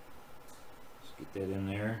 Just get that in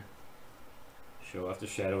there. Show off the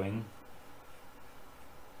shadowing.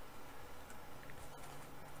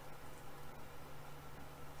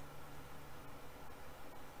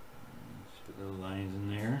 Just put little lines in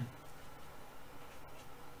there.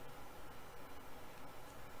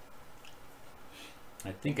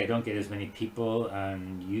 I think I don't get as many people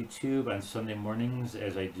on YouTube on Sunday mornings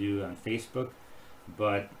as I do on Facebook,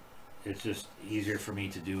 but it's just easier for me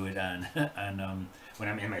to do it on when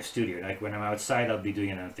I'm in my studio. Like when I'm outside, I'll be doing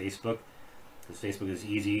it on Facebook, because Facebook is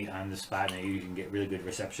easy on the spot and you can get really good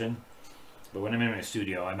reception. But when I'm in my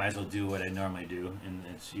studio, I might as well do what I normally do, and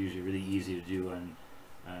it's usually really easy to do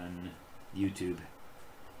on YouTube.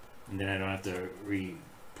 And then I don't have to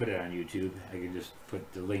put it on YouTube. I can just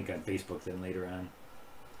put the link on Facebook then later on.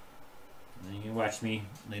 And you can watch me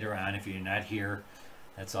later on if you're not here.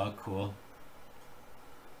 That's all cool.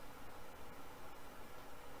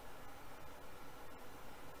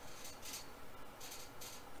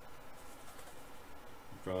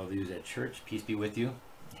 For all of you at church, peace be with you.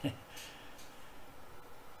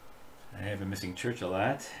 I have been missing church a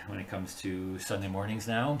lot when it comes to Sunday mornings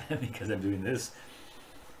now because I'm doing this.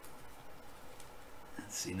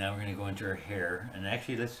 Let's see, now we're going to go into her hair. And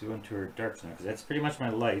actually, let's go into her darks now because that's pretty much my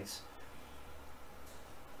lights.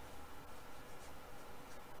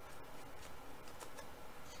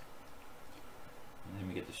 And then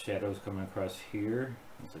we get the shadows coming across here.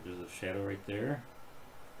 Looks like there's a shadow right there.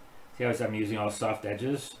 See how I'm using all soft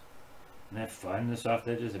edges? Isn't that fun, the soft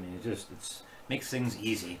edges? I mean, it makes things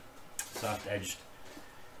easy. Soft edged.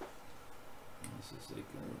 This is like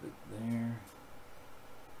a little bit there.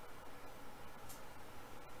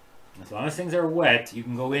 As long as things are wet, you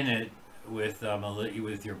can go in it with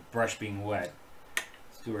with your brush being wet.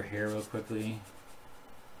 Let's do her hair real quickly.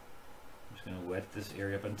 I'm just gonna wet this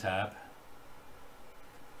area up on top.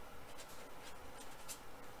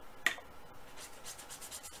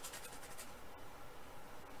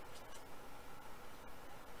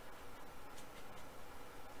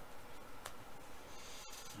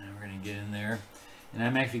 Get in there, and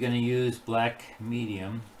I'm actually going to use black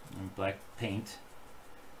medium and black paint.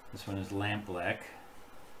 This one is lamp black,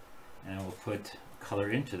 and I will put color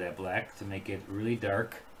into that black to make it really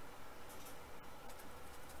dark.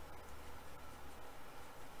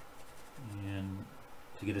 And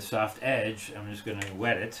to get a soft edge, I'm just going to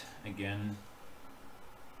wet it again.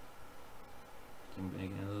 I'm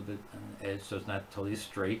making it a little bit on the edge so it's not totally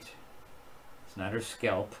straight. It's not her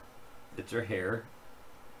scalp, it's her hair.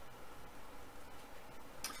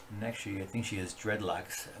 And actually, I think she has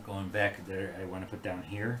dreadlocks going back there. I want to put down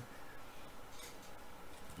here.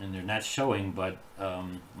 And they're not showing, but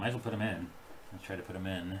might as well put them in. Let's try to put them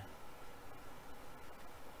in.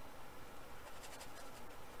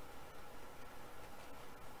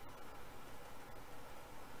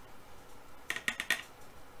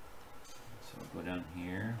 So we'll go down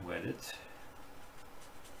here, wet it.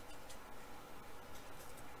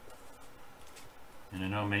 And I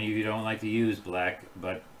know many of you don't like to use black,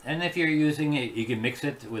 and if you're using it, you can mix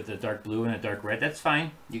it with a dark blue and a dark red. That's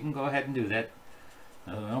fine. You can go ahead and do that.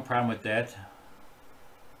 No problem with that.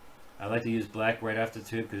 I like to use black right off the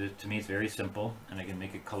tube because to me it's very simple, and I can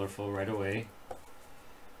make it colorful right away.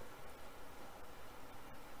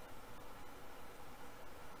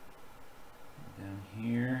 Down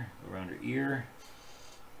here, around her ear.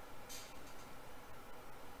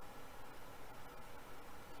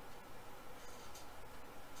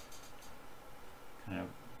 Kind of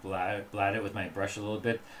blot it with my brush a little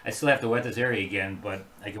bit. I still have to wet this area again, but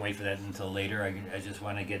I can wait for that until later. I just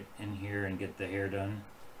want to get in here and get the hair done.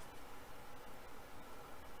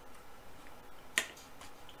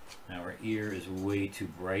 Now our ear is way too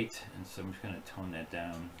bright, and so I'm just going to tone that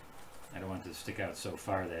down. I don't want it to stick out so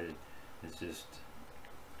far that it's just...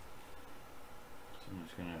 So I'm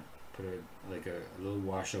just going to put a little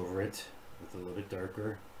wash over it with a little bit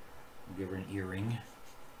darker. I'll give her an earring.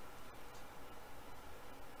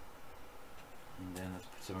 And then let's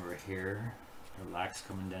put some of her hair, her locks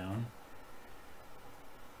coming down.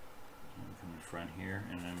 And come in front here,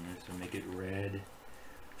 and I'm just going to make it red,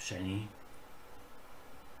 shiny.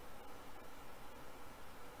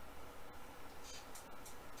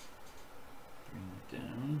 Bring it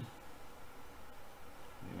down.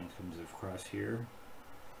 The one comes across here.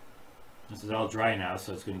 This is all dry now,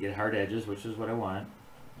 so it's going to get hard edges, which is what I want.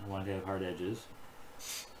 I want to have hard edges.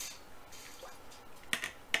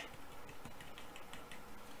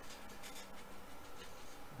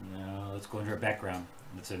 Now let's go into our background.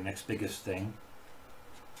 That's the next biggest thing.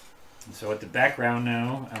 And so with the background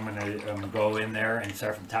now, I'm gonna go in there and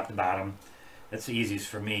start from top to bottom. That's the easiest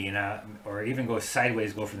for me, you know, or even go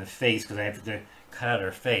sideways, go from the face, because I have to cut out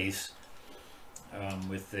her face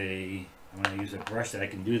with I'm gonna use a brush that I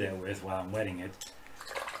can do that with while I'm wetting it.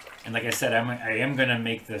 And like I said, I am gonna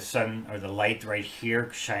make the sun or the light right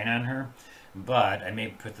here shine on her, but I may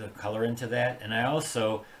put the color into that, and I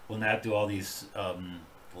also will not do all these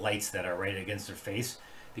lights that are right against her face,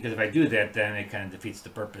 because if I do that, then it kind of defeats the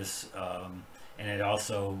purpose. And it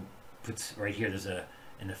also puts right here,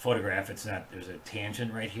 in the photograph, there's a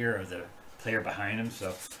tangent right here of the player behind him,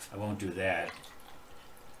 so I won't do that.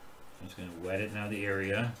 I'm just going to wet it now, the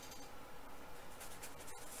area.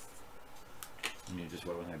 Let me just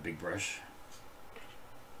wet with my big brush.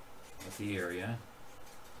 Wet the area.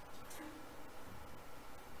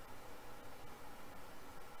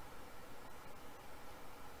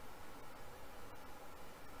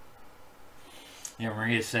 Yeah,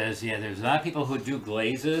 Maria says, yeah, there's a lot of people who do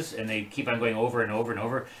glazes and they keep on going over and over and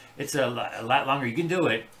over. It's a lot longer. You can do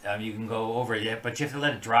it. You can go over it, but you have to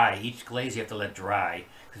let it dry. Each glaze you have to let dry.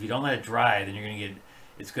 Because if you don't let it dry, then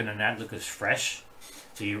it's going to not look as fresh.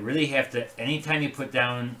 So you really have to, anytime you put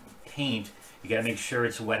down paint, you got to make sure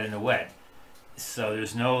it's wet in the wet. So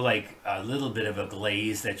there's no like a little bit of a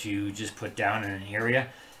glaze that you just put down in an area.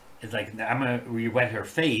 It's like, I'm gonna re-wet her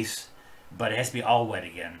face, but it has to be all wet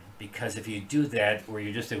again, because if you do that where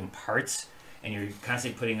you're just doing parts and you're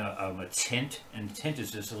constantly putting a tint, and tint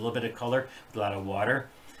is just a little bit of color with a lot of water,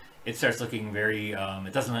 it starts looking very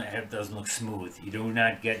it doesn't look smooth. You do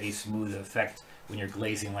not get a smooth effect when you're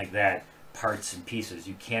glazing like that, parts and pieces.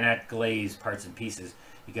 You cannot glaze parts and pieces.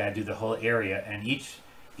 You got to do the whole area, and each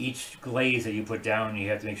glaze that you put down, you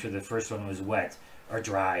have to make sure the first one was wet or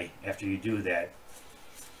dry after you do that.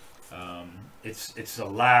 It's a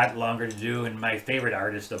lot longer to do, and my favorite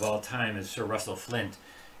artist of all time is Sir Russell Flint,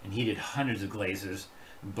 and he did hundreds of glazes,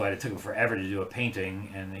 but it took him forever to do a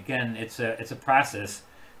painting. And again, it's a process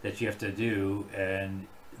that you have to do, and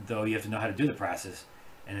though you have to know how to do the process.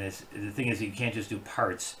 And the thing is, you can't just do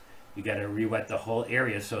parts. You got to re-wet the whole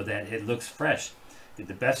area so that it looks fresh.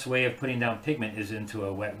 The best way of putting down pigment is into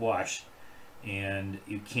a wet wash, and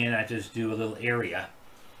you cannot just do a little area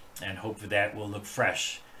and hope for that will look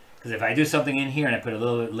fresh. Because if I do something in here and I put a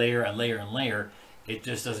little layer and layer and layer, it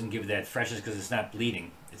just doesn't give that freshness, because it's not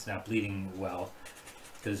bleeding. It's not bleeding well.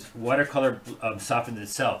 Because watercolor softens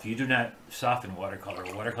itself. You do not soften watercolor.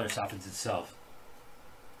 Watercolor softens itself.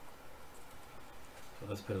 So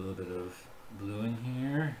let's put a little bit of blue in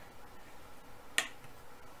here.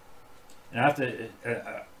 And I have to,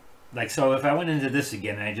 like, so if I went into this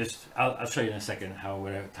again, I'll show you in a second how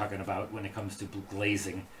we're talking about when it comes to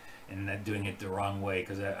glazing and not doing it the wrong way.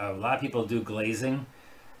 Because a lot of people do glazing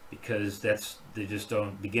because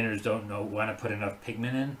beginners don't want to put enough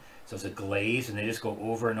pigment in. So it's a glaze, and they just go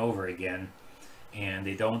over and over again, and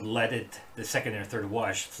they don't let it, the second or third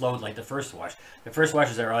wash, float like the first wash. The first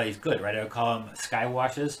washes are always good, right? I would call them sky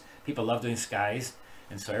washes. People love doing skies,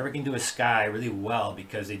 and so everyone can do a sky really well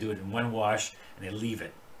because they do it in one wash and they leave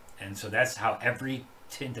it. And so that's how every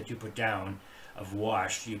tint that you put down of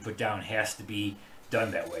wash you put down has to be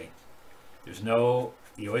done that way.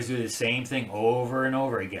 You always do the same thing over and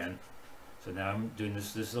over again. So now I'm doing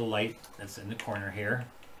this is a light that's in the corner here.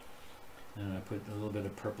 And I put a little bit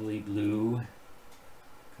of purpley blue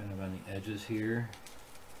kind of on the edges here.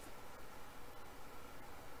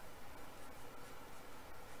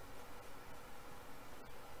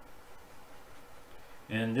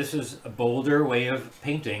 And this is a bolder way of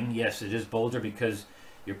painting. Yes, it is bolder because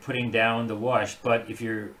you're putting down the wash, but if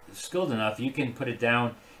you're skilled enough, you can put it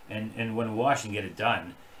down and one wash and get it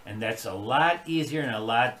done. And that's a lot easier and a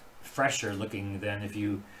lot fresher looking than if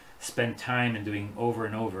you spend time in doing over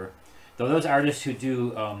and over. Though those artists who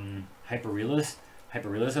do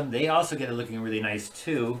hyperrealism, they also get it looking really nice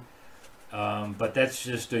too, but that's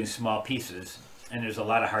just doing small pieces, and there's a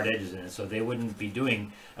lot of hard edges in it, so they wouldn't be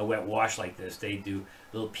doing a wet wash like this. They do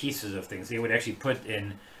little pieces of things. They would actually put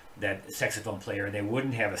in that saxophone player, and they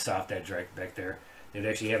wouldn't have a soft edge right back there. They'd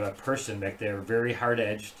actually have a person back there, very hard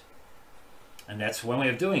edged, and that's one way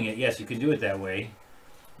of doing it. Yes, you can do it that way.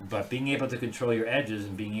 But being able to control your edges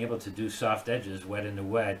and being able to do soft edges, wet in the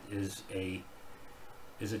wet, is a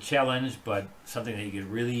challenge, but something that you could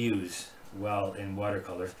really use well in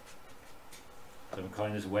watercolor. So I'm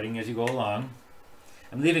calling this wetting as you go along.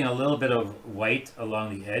 I'm leaving a little bit of white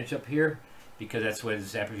along the edge up here because that's what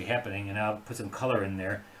is actually happening, and I'll put some color in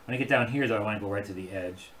there. When I get down here, though, I want to go right to the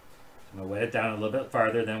edge. So I'm going to wet it down a little bit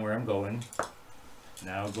farther than where I'm going.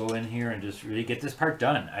 Now I'll go in here and just really get this part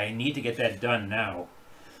done. I need to get that done now.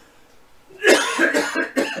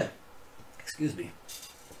 Excuse me.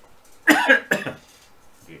 Okay,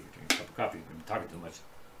 drink a cup of coffee. I've been talking too much.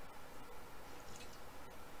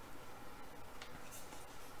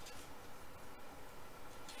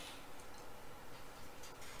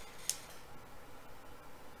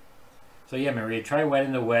 So yeah, Maria, try wet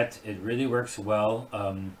in the wet. It really works well.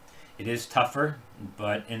 It is tougher,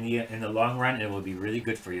 but in the long run, it will be really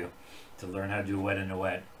good for you to learn how to do wet in the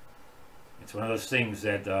wet. It's one of those things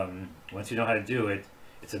that once you know how to do it,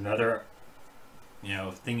 it's another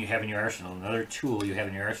thing you have in your arsenal, another tool you have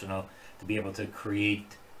in your arsenal to be able to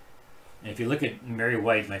create. And if you look at Mary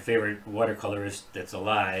White, my favorite watercolorist that's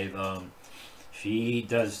alive, she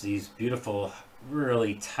does these beautiful,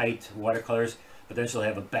 really tight watercolors, but then she'll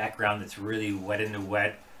have a background that's really wet in the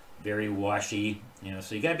wet, very washy.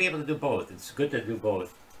 So you got to be able to do both. It's good to do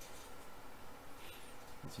both.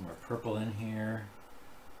 Get some more purple in here.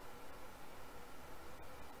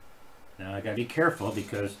 Now I gotta be careful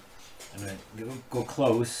because I'm gonna go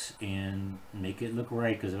close and make it look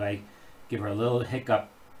right. Because if I give her a little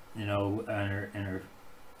hiccup, on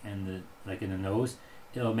like in the nose,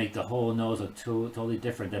 it'll make the whole nose look totally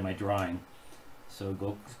different than my drawing.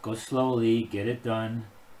 So go slowly, get it done,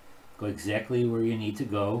 go exactly where you need to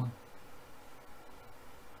go.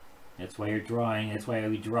 That's why you're drawing. That's why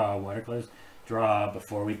we draw. Watercolors draw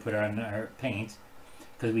before we put on our paint,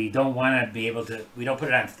 because we don't want to be able to. We don't put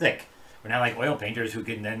it on thick. We're not like oil painters who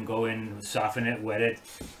can then go in, soften it, wet it,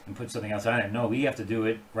 and put something else on it. No, we have to do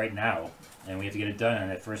it right now, and we have to get it done on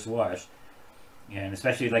that first wash. And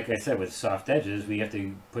especially, like I said, with soft edges, we have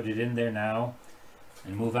to put it in there now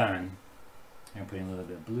and move on. I'm putting a little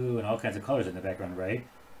bit of blue and all kinds of colors in the background, right?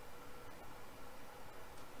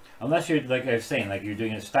 Unless you're, like I was saying, like you're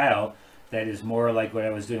doing a style that is more like what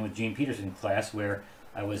I was doing with Gene Peterson class, where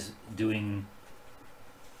I was doing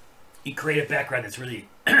a creative background that's really...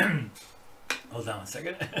 Hold on a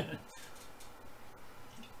second.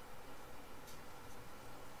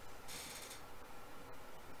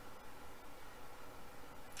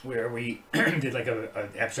 Where we did like an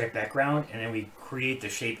abstract background, and then we create the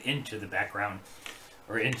shape into the background,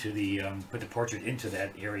 or into the put the portrait into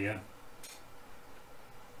that area.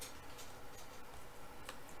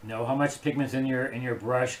 Know how much pigment's in your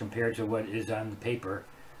brush compared to what is on the paper.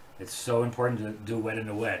 It's so important to do wet in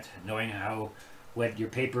the wet. Knowing how wet your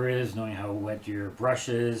paper is, knowing how wet your brush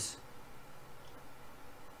is.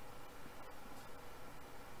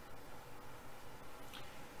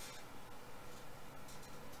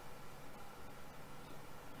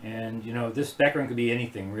 And you know, this background could be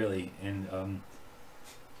anything really. And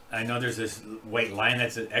I know there's this white line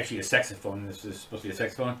that's actually a saxophone. This is supposed to be a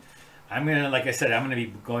saxophone. I'm gonna, like I said, I'm gonna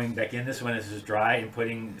be going back in this when this is dry and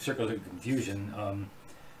putting circles of confusion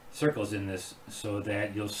circles in this, so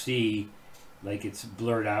that you'll see like it's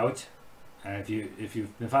blurred out. If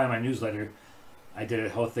you've been following my newsletter, I did a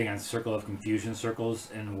whole thing on circle of confusion circles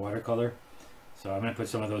in watercolor. So I'm gonna put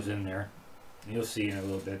some of those in there. And you'll see in a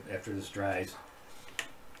little bit after this dries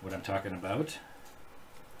what I'm talking about.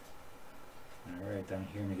 All right, down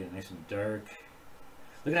here, I'm gonna get it nice and dark.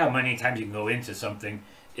 Look at how many times you can go into something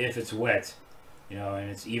if it's wet, you know, and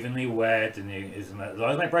it's evenly wet, and as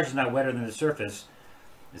long as my brush is not wetter than the surface,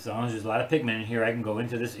 as long as there's a lot of pigment in here, I can go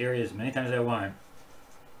into this area as many times as I want.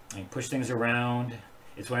 I can push things around.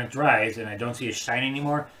 It's when it dries and I don't see a shine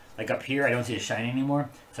anymore. Like up here, I don't see a shine anymore,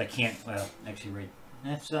 so I can't, well, actually, right,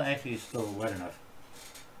 that's actually still wet enough.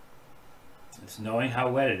 It's knowing how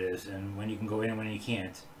wet it is and when you can go in and when you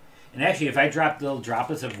can't. And actually, if I drop little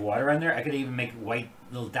droplets of water on there, I could even make white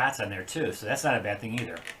little dots on there too. So that's not a bad thing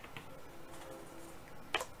either.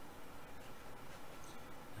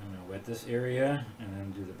 I'm going to wet this area and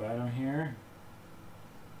then do the bottom here.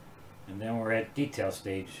 And then we're at detail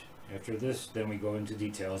stage. After this, then we go into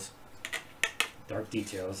details. Dark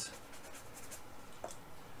details.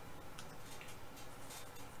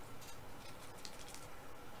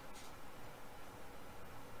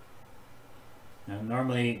 Now,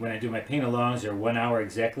 normally when I do my paint-alongs, they're 1 hour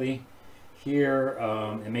exactly. Here,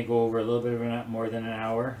 it may go over a little bit of more than an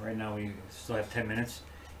hour. Right now we still have 10 minutes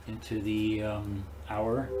into the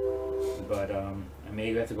hour, but I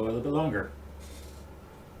may have to go a little bit longer.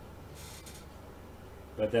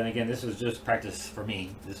 But then again, this is just practice for me.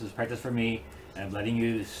 This is practice for me, and I'm letting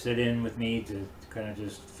you sit in with me to kind of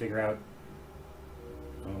just figure out,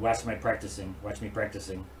 watch me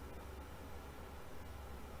practicing.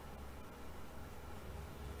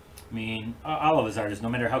 I mean, all of us artists, no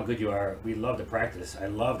matter how good you are, we love to practice. I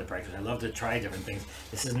love to practice. I love to try different things.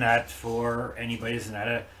 This is not for anybody. This is not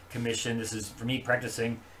a commission. This is for me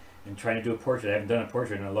practicing and trying to do a portrait. I haven't done a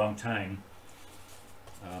portrait in a long time.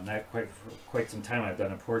 Not quite some time I've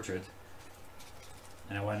done a portrait.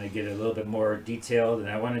 And I want to get a little bit more detailed, and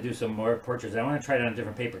I want to do some more portraits. I want to try it on a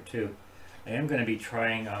different paper too. I am going to be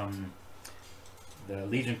trying, the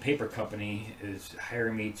Legion Paper Company is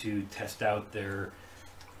hiring me to test out their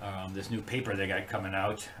this new paper they got coming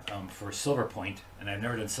out for silver point, and I've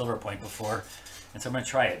never done silver point before, and so I'm going to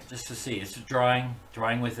try it just to see. It's drawing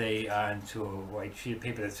with onto a white sheet of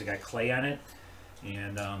paper that's got clay on it,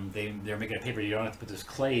 and they're making a paper you don't have to put this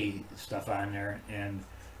clay stuff on there, and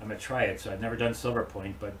I'm going to try it. So I've never done silver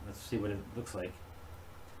point, but let's see what it looks like.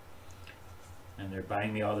 And they're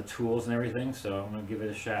buying me all the tools and everything, so I'm going to give it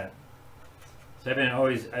a shot. So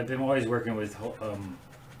I've been always working with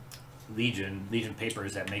Legion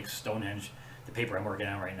Papers that makes Stonehenge, the paper I'm working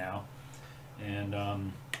on right now, and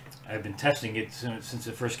I've been testing it since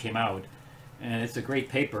it first came out, and it's a great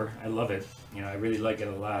paper. I love it. You know, I really like it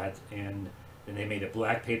a lot. And then they made a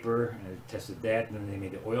black paper, and I tested that, and then they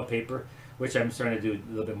made the oil paper, which I'm starting to do a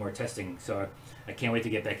little bit more testing. So I can't wait to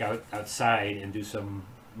get back outside and do some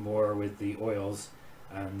more with the oils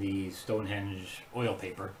on the Stonehenge oil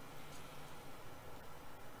paper.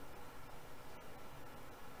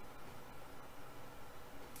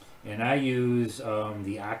 And I use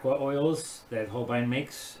the aqua oils that Holbein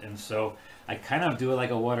makes, and so I kind of do it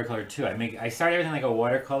like a watercolor too. I start everything like a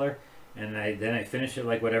watercolor, and then I finish it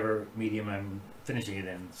like whatever medium I'm finishing it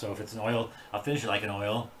in. So if it's an oil, I'll finish it like an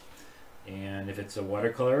oil, and if it's a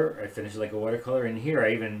watercolor, I finish it like a watercolor. And here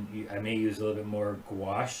I may use a little bit more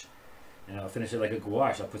gouache, and I'll finish it like a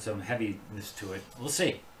gouache. I'll put some heaviness to it. We'll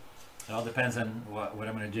see. It all depends on what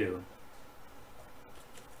I'm going to do.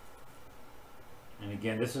 And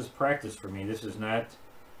again, this is practice for me. This is not,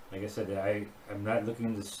 like I said, I'm not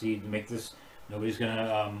looking to make this. Nobody's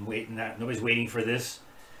gonna nobody's waiting for this.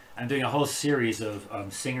 I'm doing a whole series of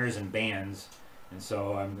singers and bands, and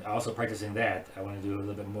so I'm also practicing that. I want to do a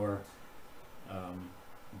little bit more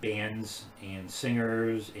bands and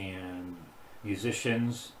singers and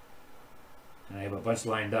musicians, and I have a bunch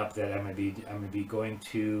lined up that I'm gonna be going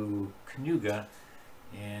to Cayuga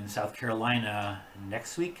in South Carolina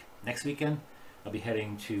next weekend. I'll be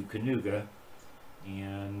heading to Cayuga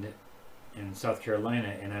and in South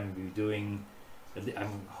Carolina, and I'm gonna be doing.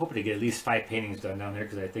 I'm hoping to get at least 5 paintings done down there,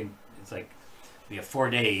 because I think it's like we have 4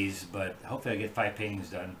 days, but hopefully I get 5 paintings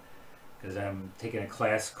done, because I'm taking a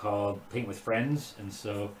class called Paint with Friends, and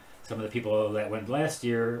so some of the people that went last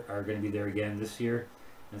year are going to be there again this year,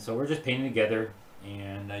 and so we're just painting together,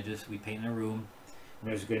 and we paint in a room, and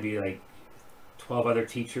there's going to be like 12 other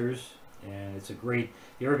teachers, and it's a great.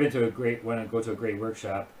 You ever been to want to go to a great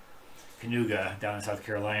workshop? Cayuga down in South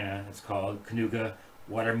Carolina. It's called Cayuga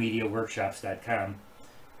WaterMediaWorkshops.com.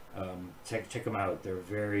 Check them out. They're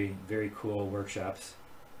very, very cool workshops.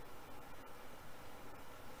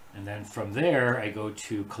 And then from there, I go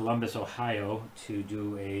to Columbus, Ohio, to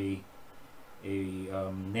do a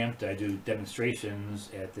NAMTA. I do demonstrations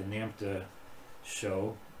at the NAMTA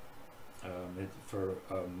show for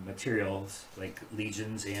materials like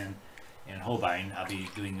Legions and Holbein. I'll be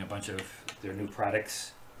doing a bunch of their new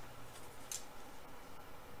products,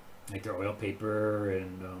 like their oil paper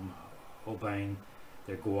and Holbein,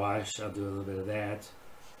 their gouache. I'll do a little bit of that.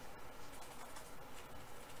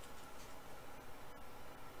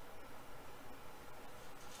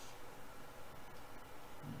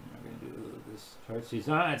 I'm going to do this part. So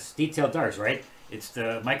it's detailed darks, right? It's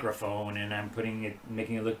the microphone, and I'm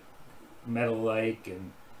making it look metal-like,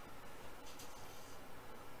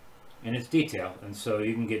 and it's detail, and so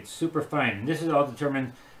you can get super fine. And this is all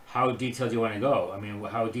determined how detailed you want to go. I mean,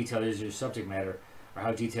 how detailed is your subject matter, or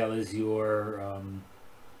how detailed is your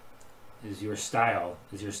style?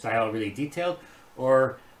 Is your style really detailed,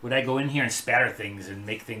 or would I go in here and spatter things and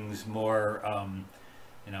make things more,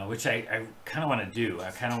 which I kind of want to do.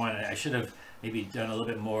 I should have maybe done a little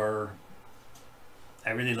bit more.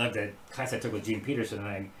 I really loved that class I took with Gene Peterson,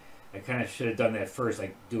 and I kind of should have done that first,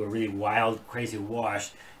 like do a really wild, crazy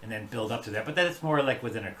wash, and then build up to that. But then it's more like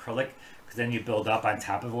with an acrylic, because then you build up on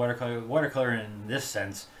top of watercolor. Watercolor, in this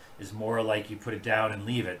sense, is more like you put it down and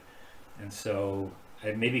leave it. And so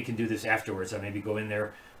I maybe can do this afterwards. I maybe go in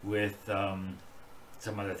there with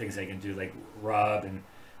some other things I can do, like rub and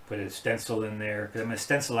put a stencil in there, because I'm going to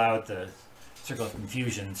stencil out the Circle of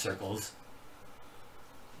Confusion circles.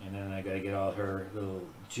 And then I got to get all her little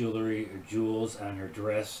jewelry or jewels on her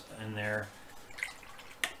dress in there.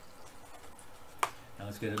 Now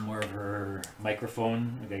let's get more of her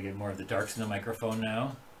microphone. I got to get more of the darks in the microphone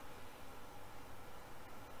now.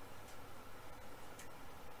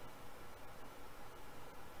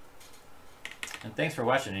 And thanks for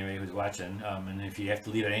watching, anybody who's watching. And if you have to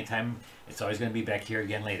leave at any time, it's always going to be back here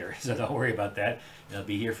again later. So don't worry about that. It'll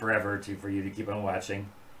be here forever for you to keep on watching.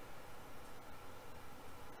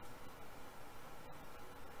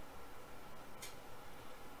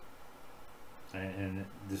 And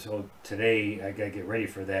this whole today, I gotta get ready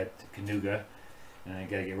for that Cayuga, and I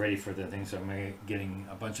gotta get ready for the thing. So I'm getting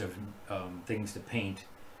a bunch of things to paint.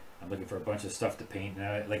 I'm looking for a bunch of stuff to paint.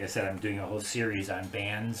 Now, like I said, I'm doing a whole series on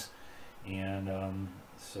bands, and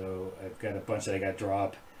so I've got a bunch that I got to draw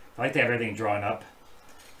up. I like to have everything drawn up.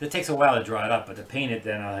 It takes a while to draw it up, but to paint it,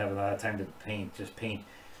 then I'll have a lot of time to paint,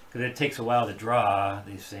 because it takes a while to draw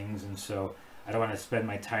these things, and so I don't want to spend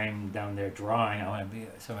my time down there drawing. I want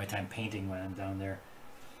to spend my time painting when I'm down there.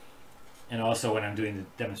 And also when I'm doing the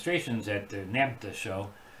demonstrations at the NAMTA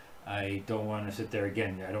show, I don't want to sit there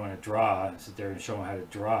again. I don't want to sit there and show them how to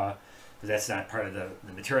draw, because that's not part of the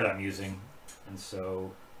material I'm using. And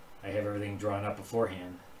so I have everything drawn up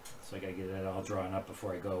beforehand. So I got to get that all drawn up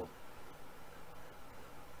before I go.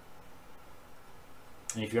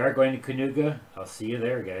 And if you are going to Cayuga, I'll see you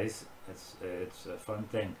there, guys. It's a fun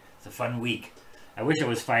thing. It's a fun week. I wish it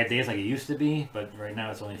was 5 days like it used to be, but right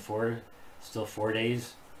now it's only still 4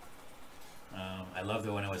 days. I loved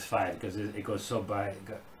it when it was 5, because it goes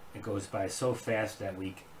by so fast that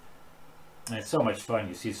week. And it's so much fun.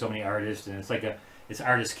 You see so many artists, and it's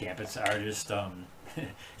artist camp. It's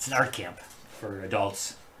an art camp for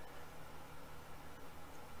adults.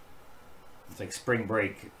 It's like spring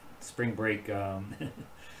break, spring break,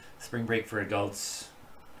 spring break for adults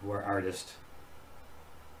who are artists.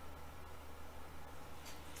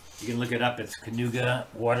 You can look it up. It's Canuga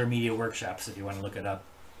Water Media Workshops if you want to look it up.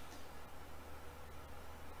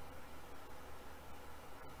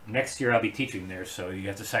 Next year I'll be teaching there, so you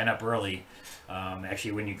have to sign up early.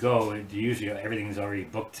 Actually, when you go, usually everything's already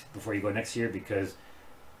booked before you go next year, because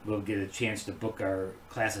we'll get a chance to book our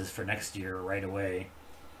classes for next year right away,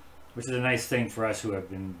 which is a nice thing for us who have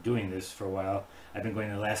been doing this for a while. I've been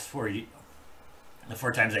going the last the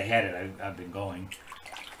 4 times I had it, I've been going.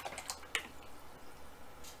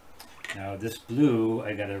 Now this blue,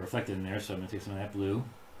 I got it reflected in there, so I'm going to take some of that blue.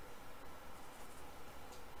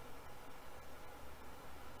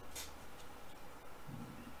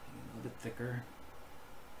 A little bit thicker.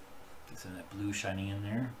 Get some of that blue shining in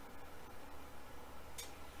there.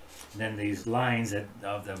 And then these lines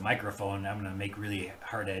of the microphone, I'm going to make really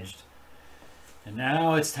hard-edged. And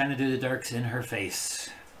now it's time to do the darks in her face,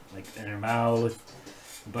 like in her mouth.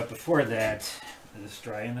 But before that, is this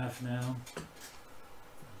dry enough now?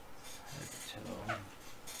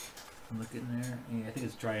 Look in there. Yeah, I think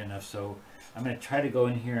it's dry enough, so I'm going to try to go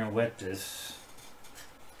in here and wet this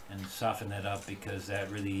and soften that up, because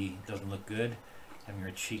that really doesn't look good, having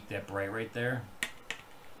her cheek that bright right there.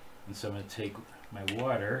 And so I'm going to take my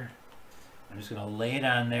water. I'm just going to lay it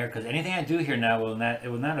on there, because anything I do here now will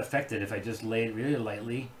not affect it if I just lay it really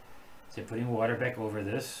lightly. So putting water back over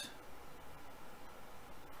this.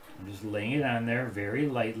 I'm just laying it on there very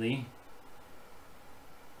lightly.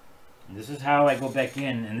 And this is how I go back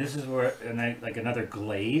in, and this is where, like another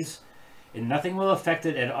glaze, and nothing will affect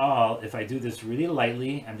it at all if I do this really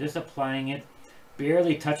lightly. I'm just applying it,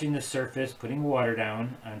 barely touching the surface, putting water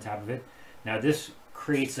down on top of it. Now this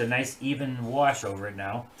creates a nice even wash over it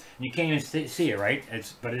now. And you can't even see it, right?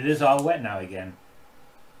 But it is all wet now again.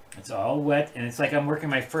 It's all wet, and it's like I'm working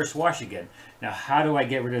my first wash again. Now how do I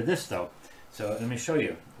get rid of this though? So let me show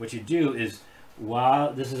you. What you do is,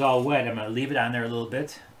 while this is all wet, I'm going to leave it on there a little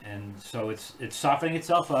bit. And so it's softening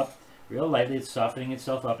itself up real lightly. It's softening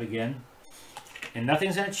itself up again, and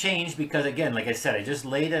nothing's going to change, because again, like I said, I just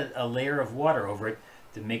laid a layer of water over it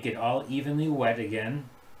to make it all evenly wet again.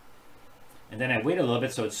 And then I wait a little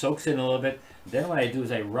bit so it soaks in a little bit. Then what I do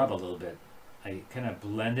is I rub a little bit. I kind of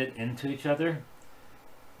blend it into each other.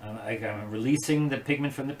 I'm releasing the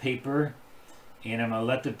pigment from the paper, and I'm going to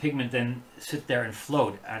let the pigment then sit there and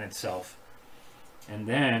float on itself. And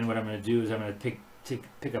then what I'm going to do is I'm going to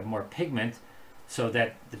pick up more pigment, so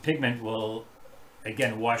that the pigment will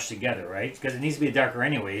again wash together, right? Because it needs to be darker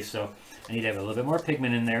anyway, so I need to have a little bit more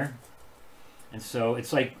pigment in there. And so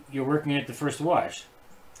it's like you're working at the first wash.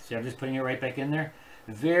 See, I'm just putting it right back in there.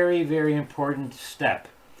 Very, very important step.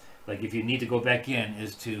 Like if you need to go back in,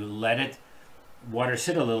 is to let it water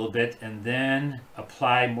sit a little bit and then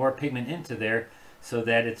apply more pigment into there, so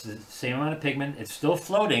that it's the same amount of pigment. It's still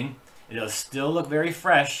floating. It'll still look very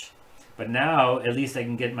fresh. But now, at least I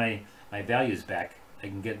can get my values back. I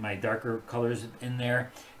can get my darker colors in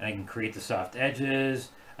there, and I can create the soft edges.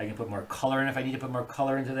 I can put more color in if I need to put more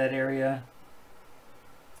color into that area.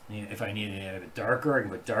 If I need to have it darker, I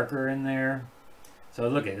can put darker in there. So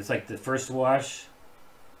look at it. It's like the first wash.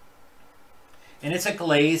 And it's a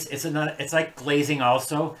glaze. It's like glazing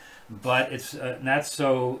also, but it's not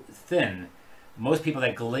so thin. Most people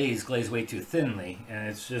that glaze way too thinly, and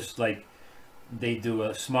it's just like they do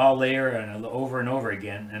a small layer and over and over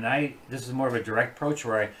again. And this is more of a direct approach,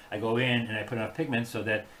 where I go in and I put enough pigment so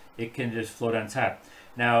that it can just float on top.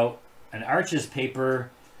 Now, an Arches paper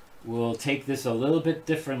will take this a little bit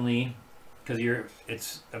differently, because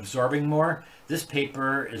it's absorbing more. This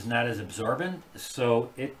paper is not as absorbent, so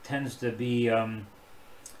it tends to be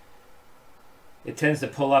it tends to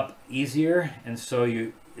pull up easier, and so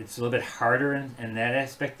it's a little bit harder in that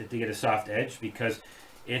aspect to get a soft edge, because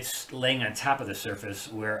it's laying on top of the surface,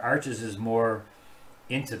 where Arches is more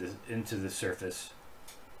into the surface.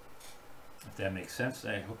 If that makes sense,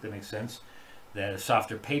 I hope that makes sense. That a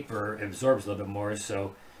softer paper absorbs a little bit more,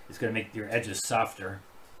 so it's going to make your edges softer.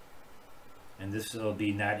 And this will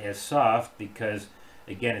be not as soft, because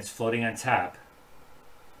again, it's floating on top.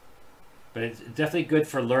 But it's definitely good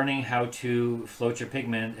for learning how to float your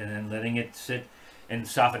pigment and then letting it sit and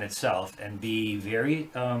soften itself and be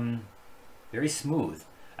very very smooth.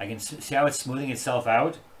 I can see how it's smoothing itself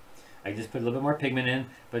out. I just put a little bit more pigment in,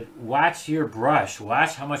 but watch your brush.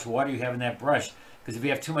 Watch how much water you have in that brush, because if you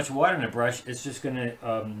have too much water in the brush, it's just gonna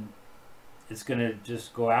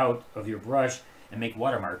just go out of your brush and make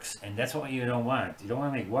watermarks, and that's what you don't want. You don't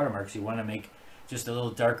want to make watermarks. You want to make just a little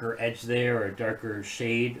darker edge there, or a darker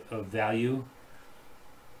shade of value.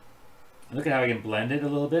 Look at how I can blend it a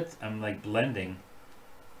little bit. I'm like blending.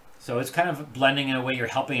 So it's kind of blending in a way you're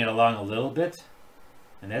helping it along a little bit.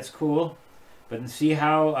 And that's cool. But see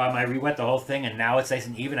how I re-wet the whole thing and now it's nice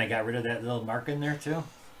and even. I got rid of that little mark in there too.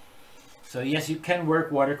 So yes, you can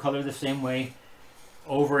work watercolor the same way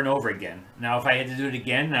over and over again. Now if I had to do it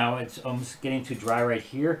again, now it's almost getting too dry right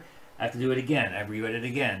here. I have to do it again. I re-wet it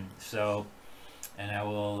again. So, and I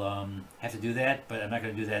will have to do that, but I'm not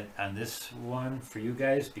going to do that on this one for you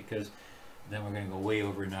guys because then we're going to go way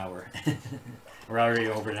over an hour. We're already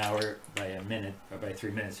over an hour by a minute, or by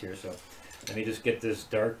 3 minutes here. So let me just get this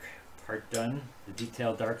dark part done, the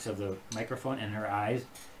detailed darks of the microphone and her eyes,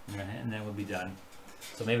 and then we'll be done.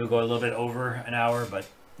 So maybe we'll go a little bit over an hour, but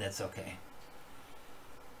that's okay.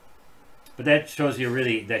 But that shows you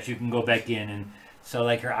really that you can go back in and so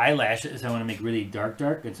like her eyelashes, I want to make really dark,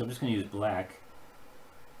 and so I'm just going to use black.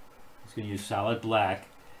 I'm just going to use solid black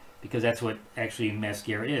because that's what actually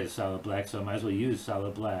mascara is, solid black. So I might as well use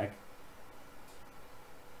solid black.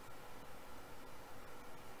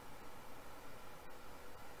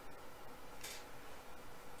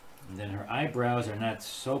 And then her eyebrows are not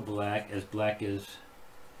so black as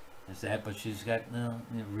that, but she's got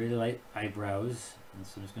really light eyebrows. And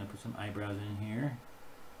so I'm just going to put some eyebrows in here.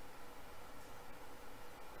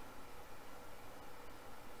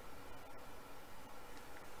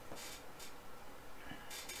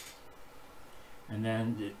 And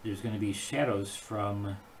then there's going to be shadows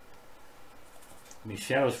from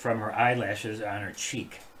her eyelashes on her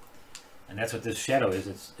cheek. And that's what this shadow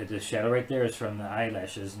is. This shadow right there is from the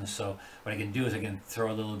eyelashes. And so what I can do is I can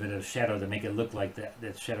throw a little bit of shadow to make it look like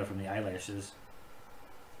that shadow from the eyelashes.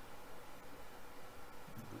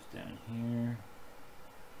 It goes down here.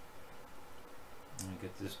 I'm going to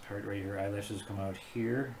get this part right here. Eyelashes come out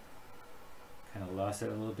here. Kind of lost it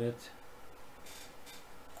a little bit.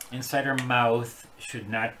 Inside her mouth should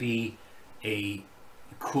not be a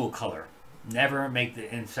cool color. Never make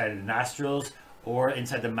the inside of the nostrils or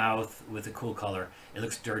inside the mouth with a cool color. It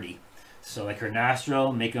looks dirty. So like her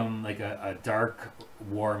nostril, make them like a dark,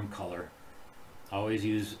 warm color. Always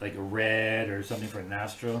use like a red or something for a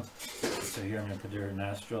nostril. So here I'm going to put her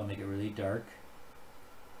nostril, make it really dark.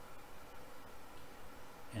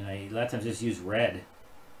 And I a lot of times just use red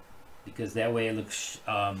because that way it looks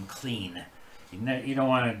clean. You don't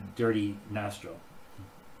want a dirty nostril.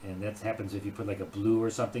 And that happens if you put like a blue or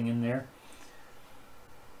something in there.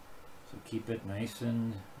 So keep it nice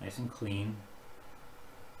and clean.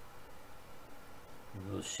 A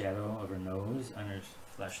little shadow of her nose on her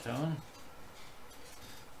flesh tone.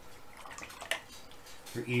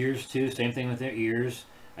 Her ears too, same thing with their ears.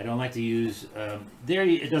 I don't like to use, there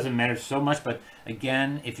it doesn't matter so much, but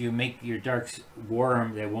again, if you make your darks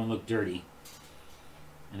warm, they won't look dirty.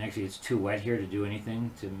 And actually it's too wet here to do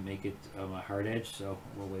anything to make it a hard edge, so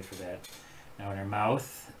we'll wait for that. Now in her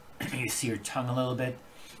mouth, you see her tongue a little bit.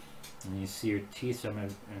 And you see her teeth, so I'm going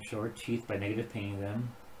to show her teeth by negative painting them.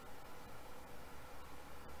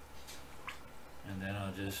 And then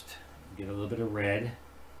I'll just get a little bit of red,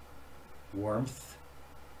 warmth.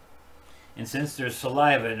 And since there's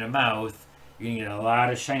saliva in the mouth, you're going to get a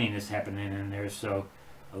lot of shininess happening in there, so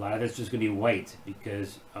a lot of it's just going to be white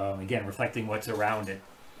because, again, reflecting what's around it.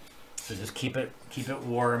 So just keep it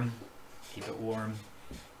warm, keep it warm.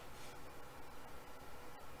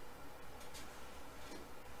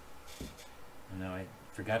 Now I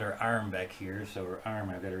forgot her arm back here, so her arm,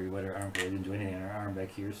 I've got to re-wet her arm because I didn't do anything on her arm back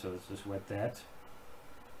here, so let's just wet that.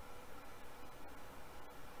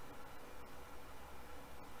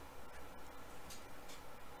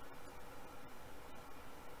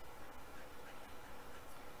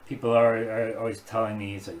 People are always telling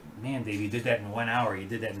me, it's like, man, Dave, you did that in 1 hour, you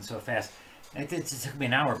did that in so fast. It took me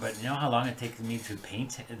an hour, but you know how long it takes me to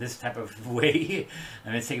paint this type of way? I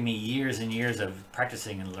mean, it's taken me years and years of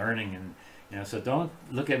practicing and learning, and you know, so don't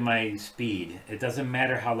look at my speed. It doesn't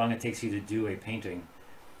matter how long it takes you to do a painting.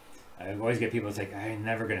 I always get people that's like, I'm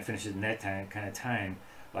never going to finish it in that kind of time.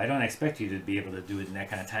 Well, I don't expect you to be able to do it in that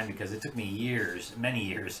kind of time because it took me years, many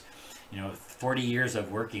years, you know, 40 years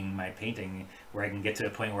of working my painting where I can get to the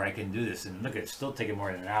point where I can do this. And look, it's still taking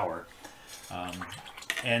more than an hour.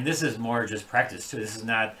 And this is more just practice too. This is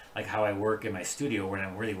not like how I work in my studio when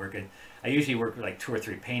I'm really working. I usually work like 2 or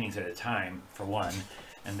 3 paintings at a time for one.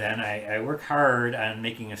 And then I work hard on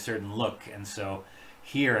making a certain look. And so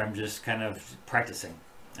here I'm just kind of practicing.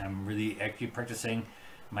 I'm really actually practicing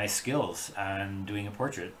my skills on doing a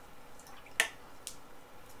portrait.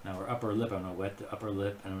 Now our upper lip, I'm going to wet the upper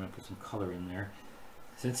lip and I'm going to put some color in there.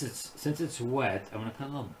 Since it's wet, I'm going to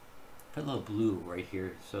put a little blue right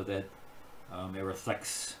here so that it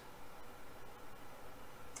reflects.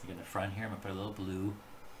 In the front here, I'm going to put a little blue.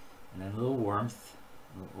 And then a little warmth,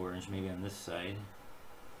 a little orange maybe on this side.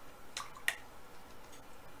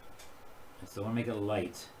 I still want to make it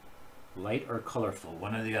light. Light or colorful,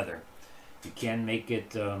 one or the other. You can make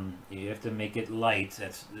it, you have to make it light.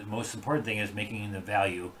 That's the most important thing, is making the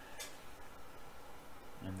value.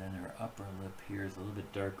 And then her upper lip here is a little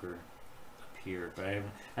bit darker up here. But I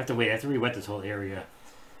have to wait, I have to re-wet this whole area.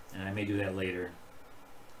 And I may do that later.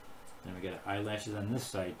 Then we got eyelashes on this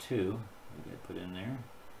side too. We got to put in there.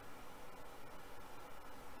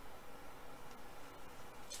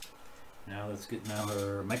 Now let's get, now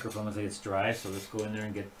her microphone looks like it's dry, so let's go in there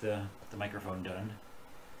and get the microphone done.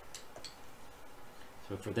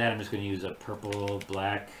 So for that I'm just going to use a purple,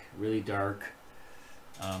 black, really dark,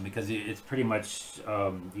 because it's pretty much,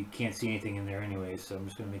 you can't see anything in there anyway, so I'm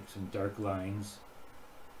just going to make some dark lines.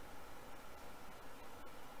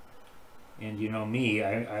 And you know me,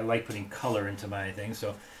 I like putting color into my thing,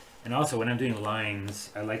 so, and also when I'm doing lines,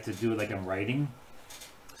 I like to do it like I'm writing.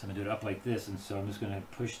 So I'm going to do it up like this, and so I'm just going to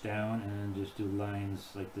push down and just do lines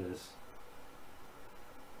like this.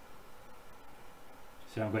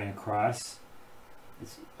 So I'm going across.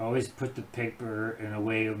 It's always put the paper in a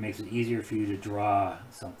way that makes it easier for you to draw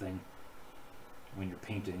something when you're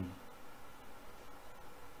painting.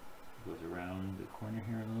 Goes around the corner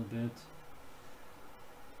here a little bit.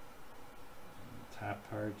 And the top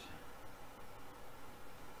part.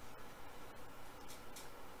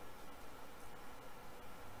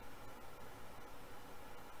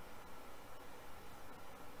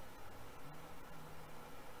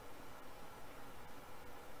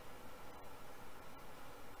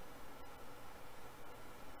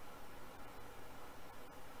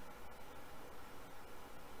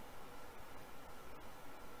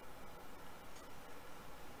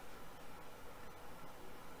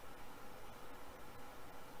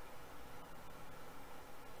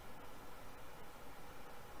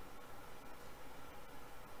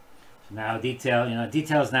 Now detail, you know,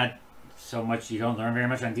 detail is not so much, you don't learn very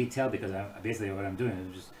much on detail, because basically what I'm doing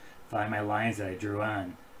is just find my lines that I drew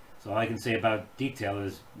on. So all I can say about detail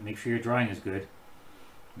is make sure your drawing is good.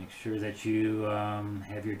 Make sure that you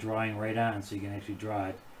have your drawing right on so you can actually draw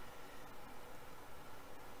it.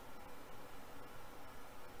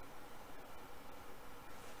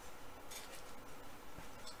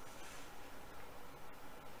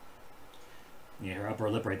 Yeah, her upper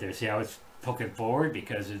lip right there. See how it's poking forward?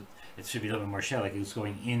 Because it should be a little bit more shallow, like it's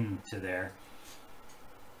going into there.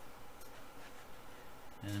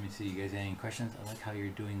 And let me see, you guys have any questions? I like how you're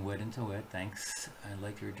doing wet into wet. Thanks. I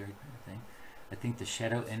like your dark thing. I think the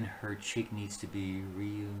shadow in her cheek needs to be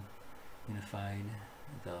reunified.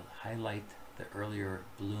 The highlight the earlier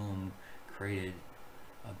bloom created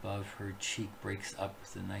above her cheek breaks up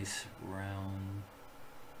the nice round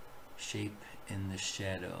shape in the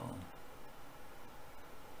shadow.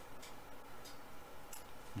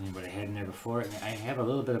 What I had in there before, I have a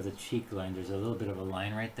little bit of the cheek line. There's a little bit of a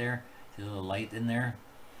line right there. There's a little light in there.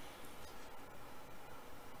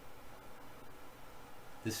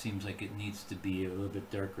 This seems like it needs to be a little bit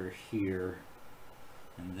darker here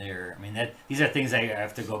and there. I mean, these are things I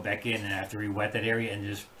have to go back in and I have to re-wet that area and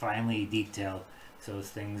just finally detail those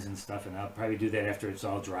things and stuff. And I'll probably do that after it's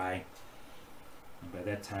all dry. And by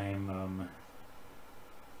that time,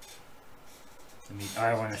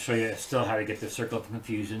 I want to show you still how to get the circle of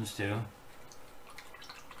confusions too.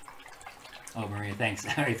 Oh, Maria, thanks.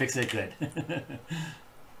 You fixed it good.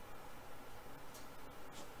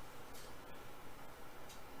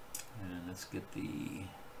 And let's get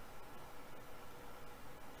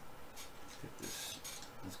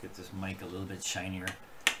this mic a little bit shinier.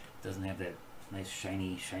 It doesn't have that nice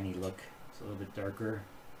shiny look. It's a little bit darker.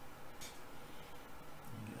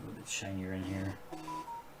 Get a little bit shinier in here.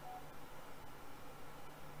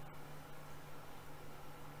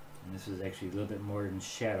 And this is actually a little bit more in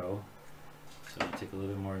shadow. So I'll take a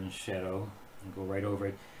little bit more in shadow and go right over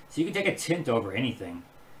it. So you can take a tint over anything.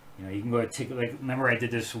 You know, you can go take, like, remember I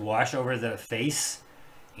did this wash over the face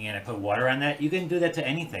and I put water on that? You can do that to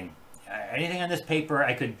anything. Anything on this paper,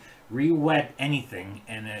 I could re-wet anything,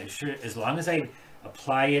 and as long as I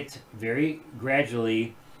apply it very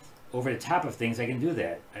gradually over the top of things, I can do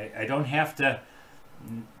that. I don't have to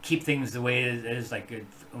keep things the way it is, like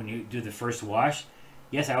when you do the first wash.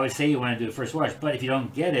 Yes, I always say you want to do the first wash, but if you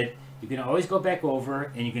don't get it, you can always go back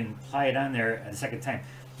over and you can apply it on there a second time.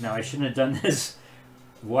 Now, I shouldn't have done this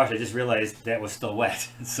wash. I just realized that was still wet,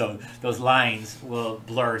 so those lines will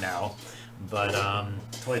blur now. But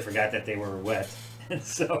totally forgot that they were wet.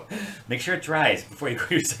 So make sure it dries before you go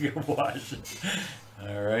your second wash.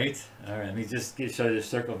 All right. Let me just show you the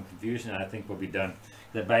circle of confusion, and I think we'll be done.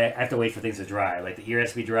 But I have to wait for things to dry. Like the ear has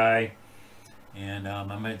to be dry, And I'm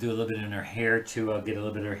going to do a little bit in her hair too. I'll get a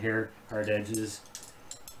little bit of her hair, hard edges.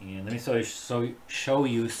 And let me show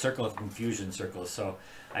you circle of confusion circles. So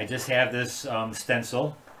I just have this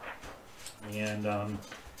stencil, and I'm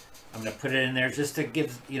going to put it in there just to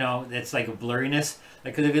give, you know, it's like a blurriness.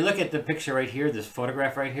 Because if you look at the picture right here, this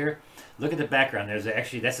photograph right here, look at the background. There's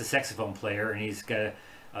actually, that's a saxophone player, and he's got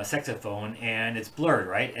a saxophone, and it's blurred,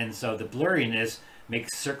 right? And so the blurriness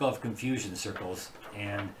makes circle of confusion circles.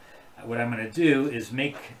 And what I'm going to do is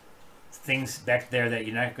make things back there that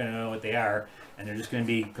you're not going to know what they are, and they're just going to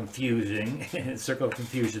be confusing, circle of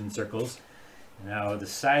confusion circles. Now the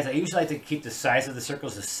size, I usually like to keep the size of the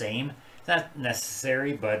circles the same. It's not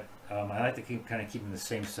necessary, but I like to keep kind of keeping the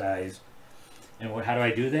same size. And how do I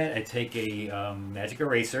do that? I take a magic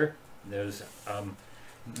eraser. Those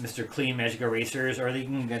Mr. Clean magic erasers, or you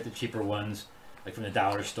can get the cheaper ones, like from the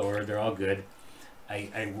dollar store. They're all good. I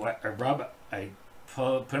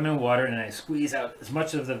put them in water, and I squeeze out as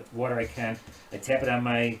much of the water I can. I tap it on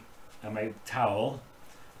my towel,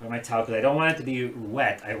 because I don't want it to be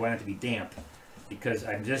wet. I want it to be damp, because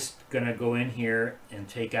I'm just gonna go in here and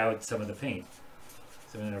take out some of the paint.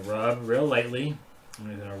 So I'm gonna rub real lightly.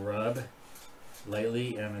 I'm gonna rub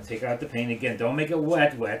lightly, and I'm gonna take out the paint again. Don't make it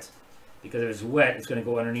wet, because if it's wet, it's gonna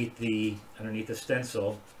go underneath the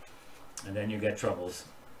stencil, and then you get troubles.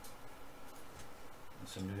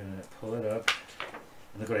 So I'm gonna pull it up.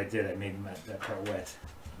 Look what I did. I made that part wet.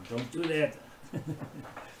 Don't do that.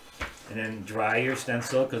 And then dry your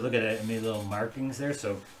stencil, because look at it, I made little markings there.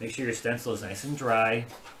 So make sure your stencil is nice and dry.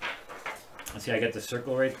 And see, I got the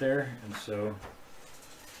circle right there. And so,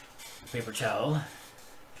 paper towel.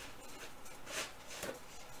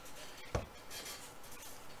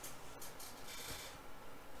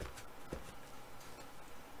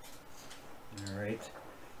 All right.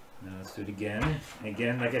 Now let's do it again. And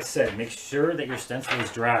again, like I said, make sure that your stencil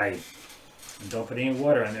is dry. And don't put any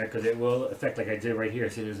water on there, because it will affect, like I did right here.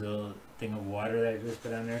 See, there's a little thing of water that I just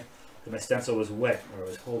put on there. Because my stencil was wet, or I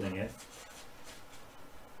was holding it.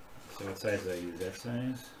 So what size did I use? That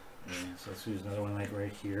size? Yeah, so let's use another one like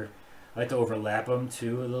right here. I like to overlap them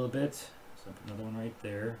too a little bit. So I'll put another one right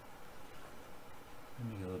there. Let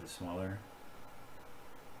me get a little bit smaller.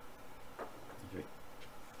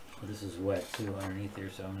 Well, this is wet too underneath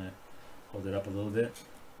here, so I'm going to hold it up a little bit.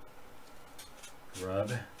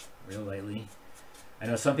 Rub real lightly. I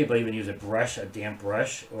know some people even use a brush, a damp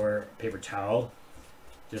brush, or a paper towel,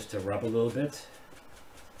 just to rub a little bit.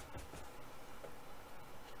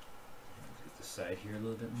 Get the side here a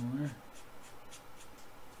little bit more.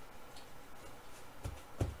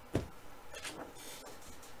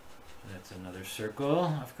 That's another circle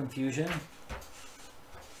of confusion.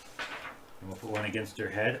 And we'll put one against her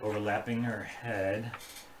head, overlapping her head.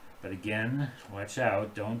 But again, watch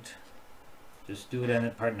out, don't just do it on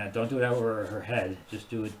that part. Now, don't do it over her head. Just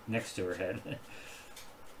do it next to her head.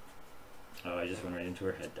 Oh, I just went right into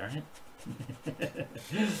her head, darn it.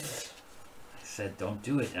 I said don't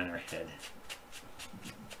do it on her head.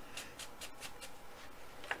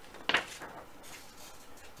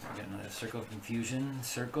 Got another circle of confusion,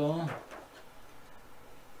 circle.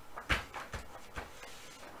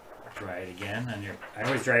 Dry it again on your. I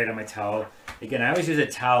always dry it on my towel. Again, I always use a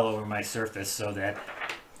towel over my surface so that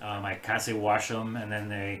I constantly wash them, and then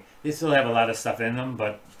they still have a lot of stuff in them,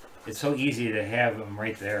 but it's so easy to have them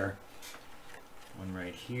right there. One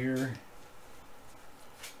right here.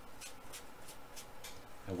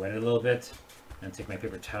 I wet it a little bit, and take my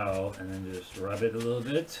paper towel and then just rub it a little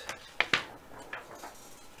bit.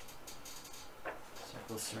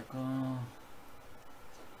 Circle, circle.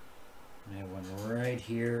 I have one right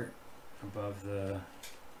here above the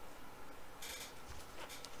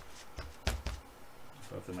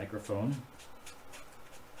microphone.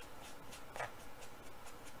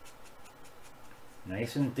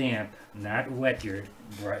 Nice and damp, not wet. Your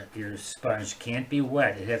sponge can't be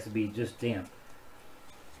wet. It has to be just damp.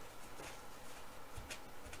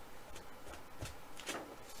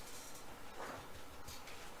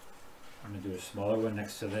 I'm going to do a smaller one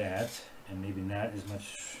next to that, and maybe not as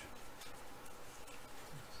much.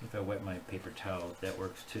 See if I wet my paper towel, if that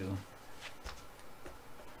works too.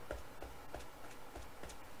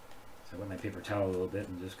 So I wet my paper towel a little bit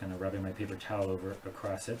and just kind of rubbing my paper towel over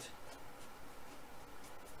across it.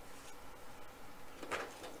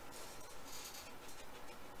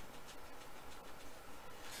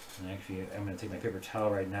 And actually, I'm going to take my paper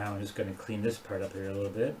towel right now and just going to clean this part up here a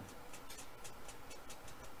little bit.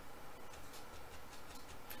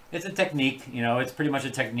 It's a technique, you know, it's pretty much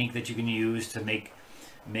a technique that you can use to make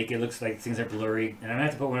it look like things are blurry. And I'm going to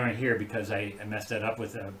have to put one right here because I messed that up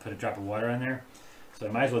with put a drop of water on there. So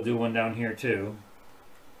I might as well do one down here too.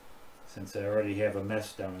 since I already have a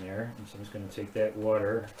mess down there. And so I'm just going to take that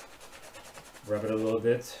water, rub it a little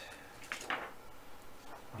bit,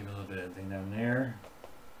 give a little bit of thing down there.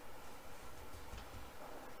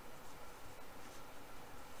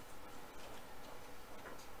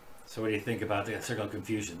 So what do you think about the circle of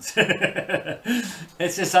confusions?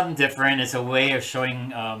 It's just something different. It's a way of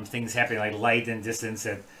showing things happening, like light and distance,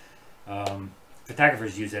 that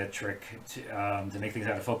photographers use that trick to make things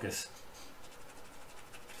out of focus.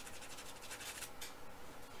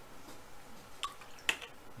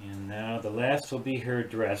 And now the last will be her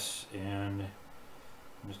dress, and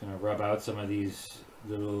I'm just going to rub out some of these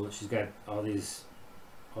little, she's got all this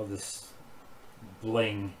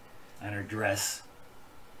bling on her dress.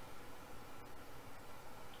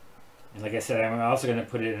 And like I said, I'm also going to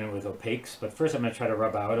put it in with opaques, but first I'm going to try to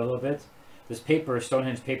rub out a little bit. This paper,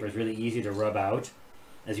 Stonehenge paper, is really easy to rub out.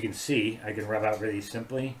 As you can see, I can rub out really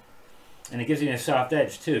simply. And it gives you a soft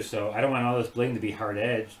edge too, so I don't want all this bling to be hard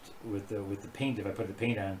edged with the paint if I put the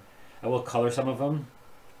paint on. I will color some of them.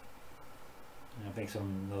 And I'll make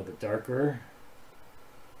some a little bit darker.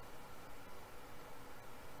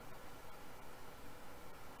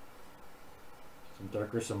 Some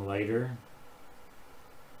darker, some lighter.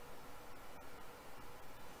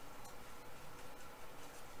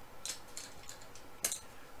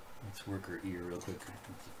 Let's work her ear real quick.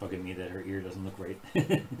 It's bugging me that her ear doesn't look right.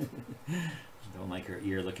 Don't like her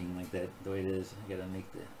ear looking like that the way it is. I gotta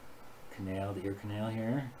make the canal, the ear canal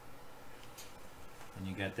here. And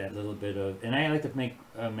you got that little bit of, and I like to make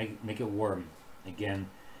it warm again.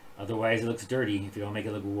 Otherwise, it looks dirty if you don't make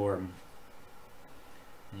it look warm.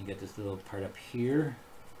 And you got this little part up here.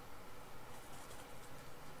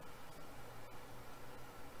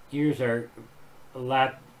 Ears are a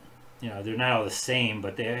lot, you know, they're not all the same,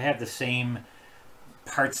 but they have the same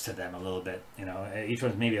parts to them a little bit. You know, each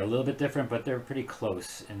one's maybe a little bit different, but they're pretty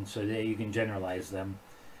close, and so you can generalize them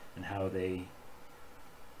and how they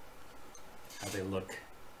look.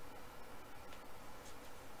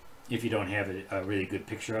 If you don't have a really good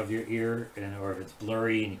picture of your ear, or if it's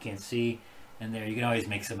blurry and you can't see, and there you can always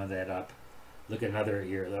make some of that up. Look at another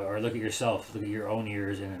ear, or look at yourself. Look at your own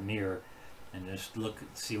ears in a mirror, and just look,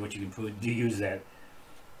 see what you can put. Do use that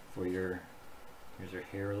for your. Here's her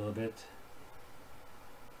hair a little bit.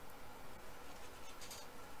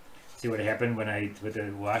 See what happened when I put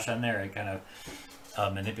the wash on there? I kind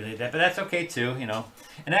of manipulate that, but that's okay too, you know.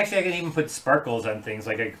 And actually, I can even put sparkles on things.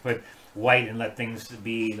 Like I could put white and let things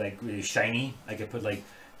be like really shiny. I could put like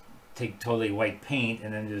take totally white paint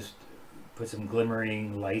and then just put some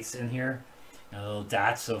glimmering lights in here, little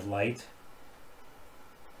dots of light,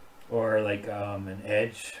 or like an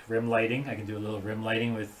edge rim lighting. I can do a little rim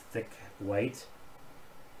lighting with thick white.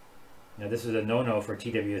 Now this is a no-no for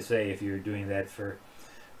TWSA. If you're doing that for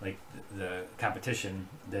like the competition,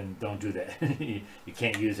 then don't do that. You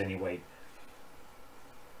can't use any white.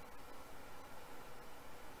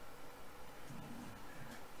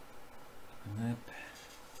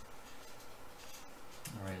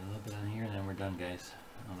 All right, a little bit on here, and then we're done, guys.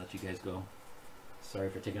 I'll let you guys go. Sorry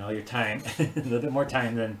for taking all your time. A little bit more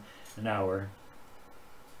time than an hour.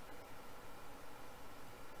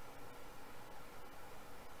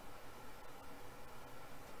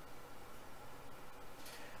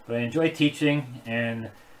 But I enjoy teaching,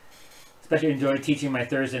 and especially enjoy teaching my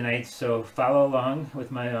Thursday nights. So follow along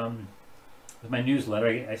with my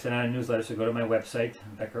newsletter. I send out a newsletter, so go to my website,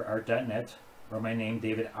 BeckerArt.net, or my name,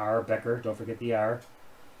 David R Becker. Don't forget the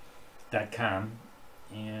R.com,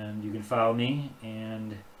 and you can follow me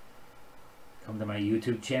and come to my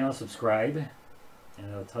YouTube channel, subscribe, and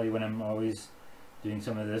it'll tell you when I'm always doing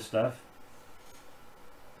some of this stuff.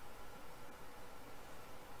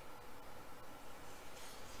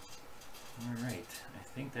 All right, I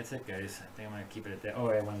think that's it, guys. I think I'm gonna keep it at that. Oh,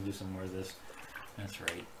 I want to do some more of this. That's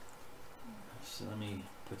right. So let me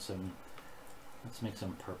put some, let's make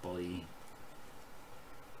some purpley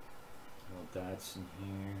little dots in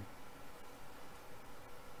here.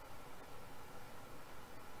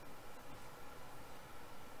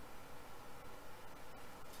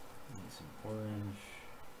 Need some orange.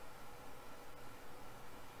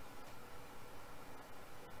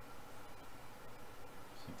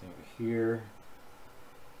 Something over here.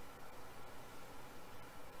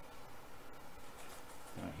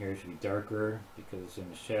 Down here should be darker because it's in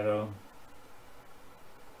the shadow.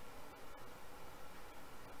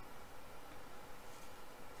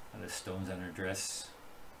 The stones on her dress.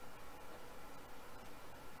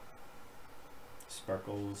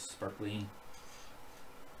 Sparkles, sparkly.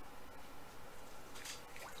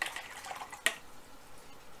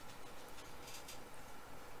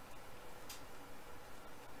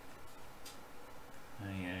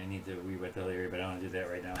 I need to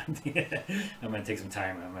I'm gonna take some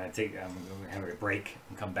time. I'm gonna have a break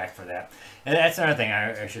and come back for that. And that's another thing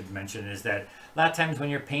I should mention is that a lot of times when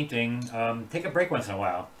you're painting, take a break once in a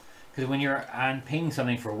while. Because when you're on painting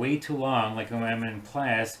something for way too long, like when I'm in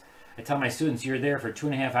class, I tell my students, you're there for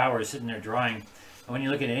 2.5 hours sitting there drawing. And when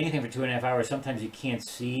you're looking at anything for 2.5 hours, sometimes you can't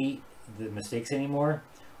see the mistakes anymore,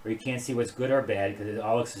 or you can't see what's good or bad because it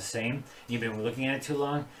all looks the same. And you've been looking at it too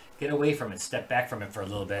long. Get away from it, step back from it for a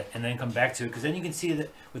little bit, and then come back to it, because then you can see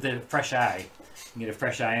it with a fresh eye. You can get a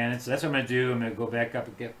fresh eye on it. So that's what I'm going to do. I'm going to go back up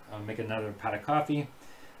and make another pot of coffee,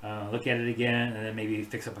 look at it again, and then maybe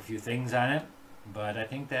fix up a few things on it. But I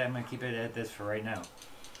think that I'm going to keep it at this for right now.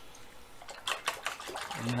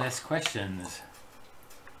 Any last questions?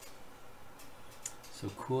 So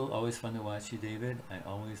cool, always fun to watch you, David. I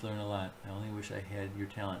always learn a lot. I only wish I had your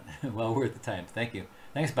talent. Well worth the time. Thank you.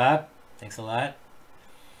 Thanks, Bob. Thanks a lot.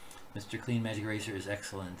 Mr. Clean Magic Eraser is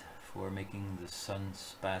excellent for making the sun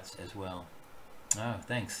spots as well. Oh,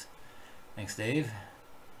 thanks. Thanks, Dave.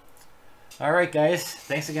 All right, guys.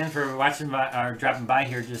 Thanks again for watching or dropping by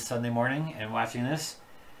here just Sunday morning and watching this.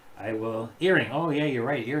 I will... Earring. Oh, yeah, you're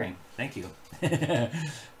right. Earring. Thank you.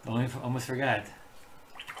 Almost forgot.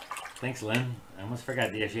 Thanks, Lynn. I almost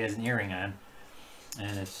forgot. Yeah, she has an earring on.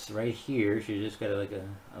 And it's right here. She just got like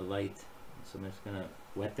a light. So I'm just going to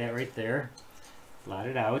wet that right there. Blot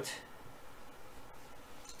it out.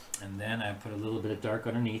 And then I put a little bit of dark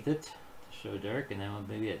underneath it to show dark, and that will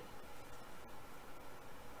be it.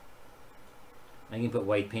 I can put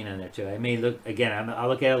white paint on there too. I may look again. I'll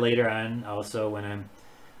look at it later on. Also, when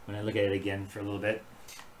I look at it again for a little bit.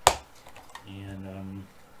 And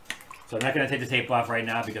so I'm not going to take the tape off right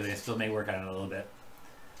now because I still may work on it a little bit.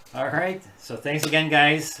 All right. So thanks again,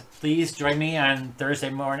 guys. Please join me on Thursday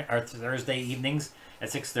morning or Thursday evenings at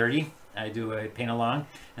 6:30. I do a paint along,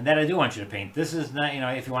 and that I do want you to paint. This is not,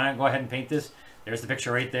 if you want to go ahead and paint this, there's the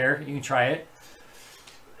picture right there. You can try it.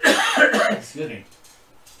 Excuse me.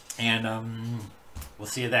 And we'll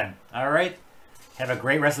see you then. All right. Have a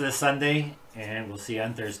great rest of this Sunday, and we'll see you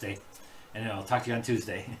on Thursday. And I'll talk to you on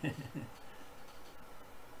Tuesday.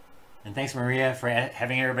 And thanks, Maria, for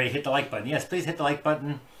having everybody hit the like button. Yes, please hit the like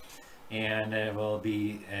button, and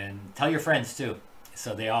and tell your friends too,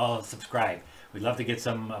 so they all subscribe. We'd love to get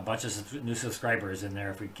a bunch of new subscribers in there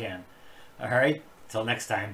if we can. All right, till next time.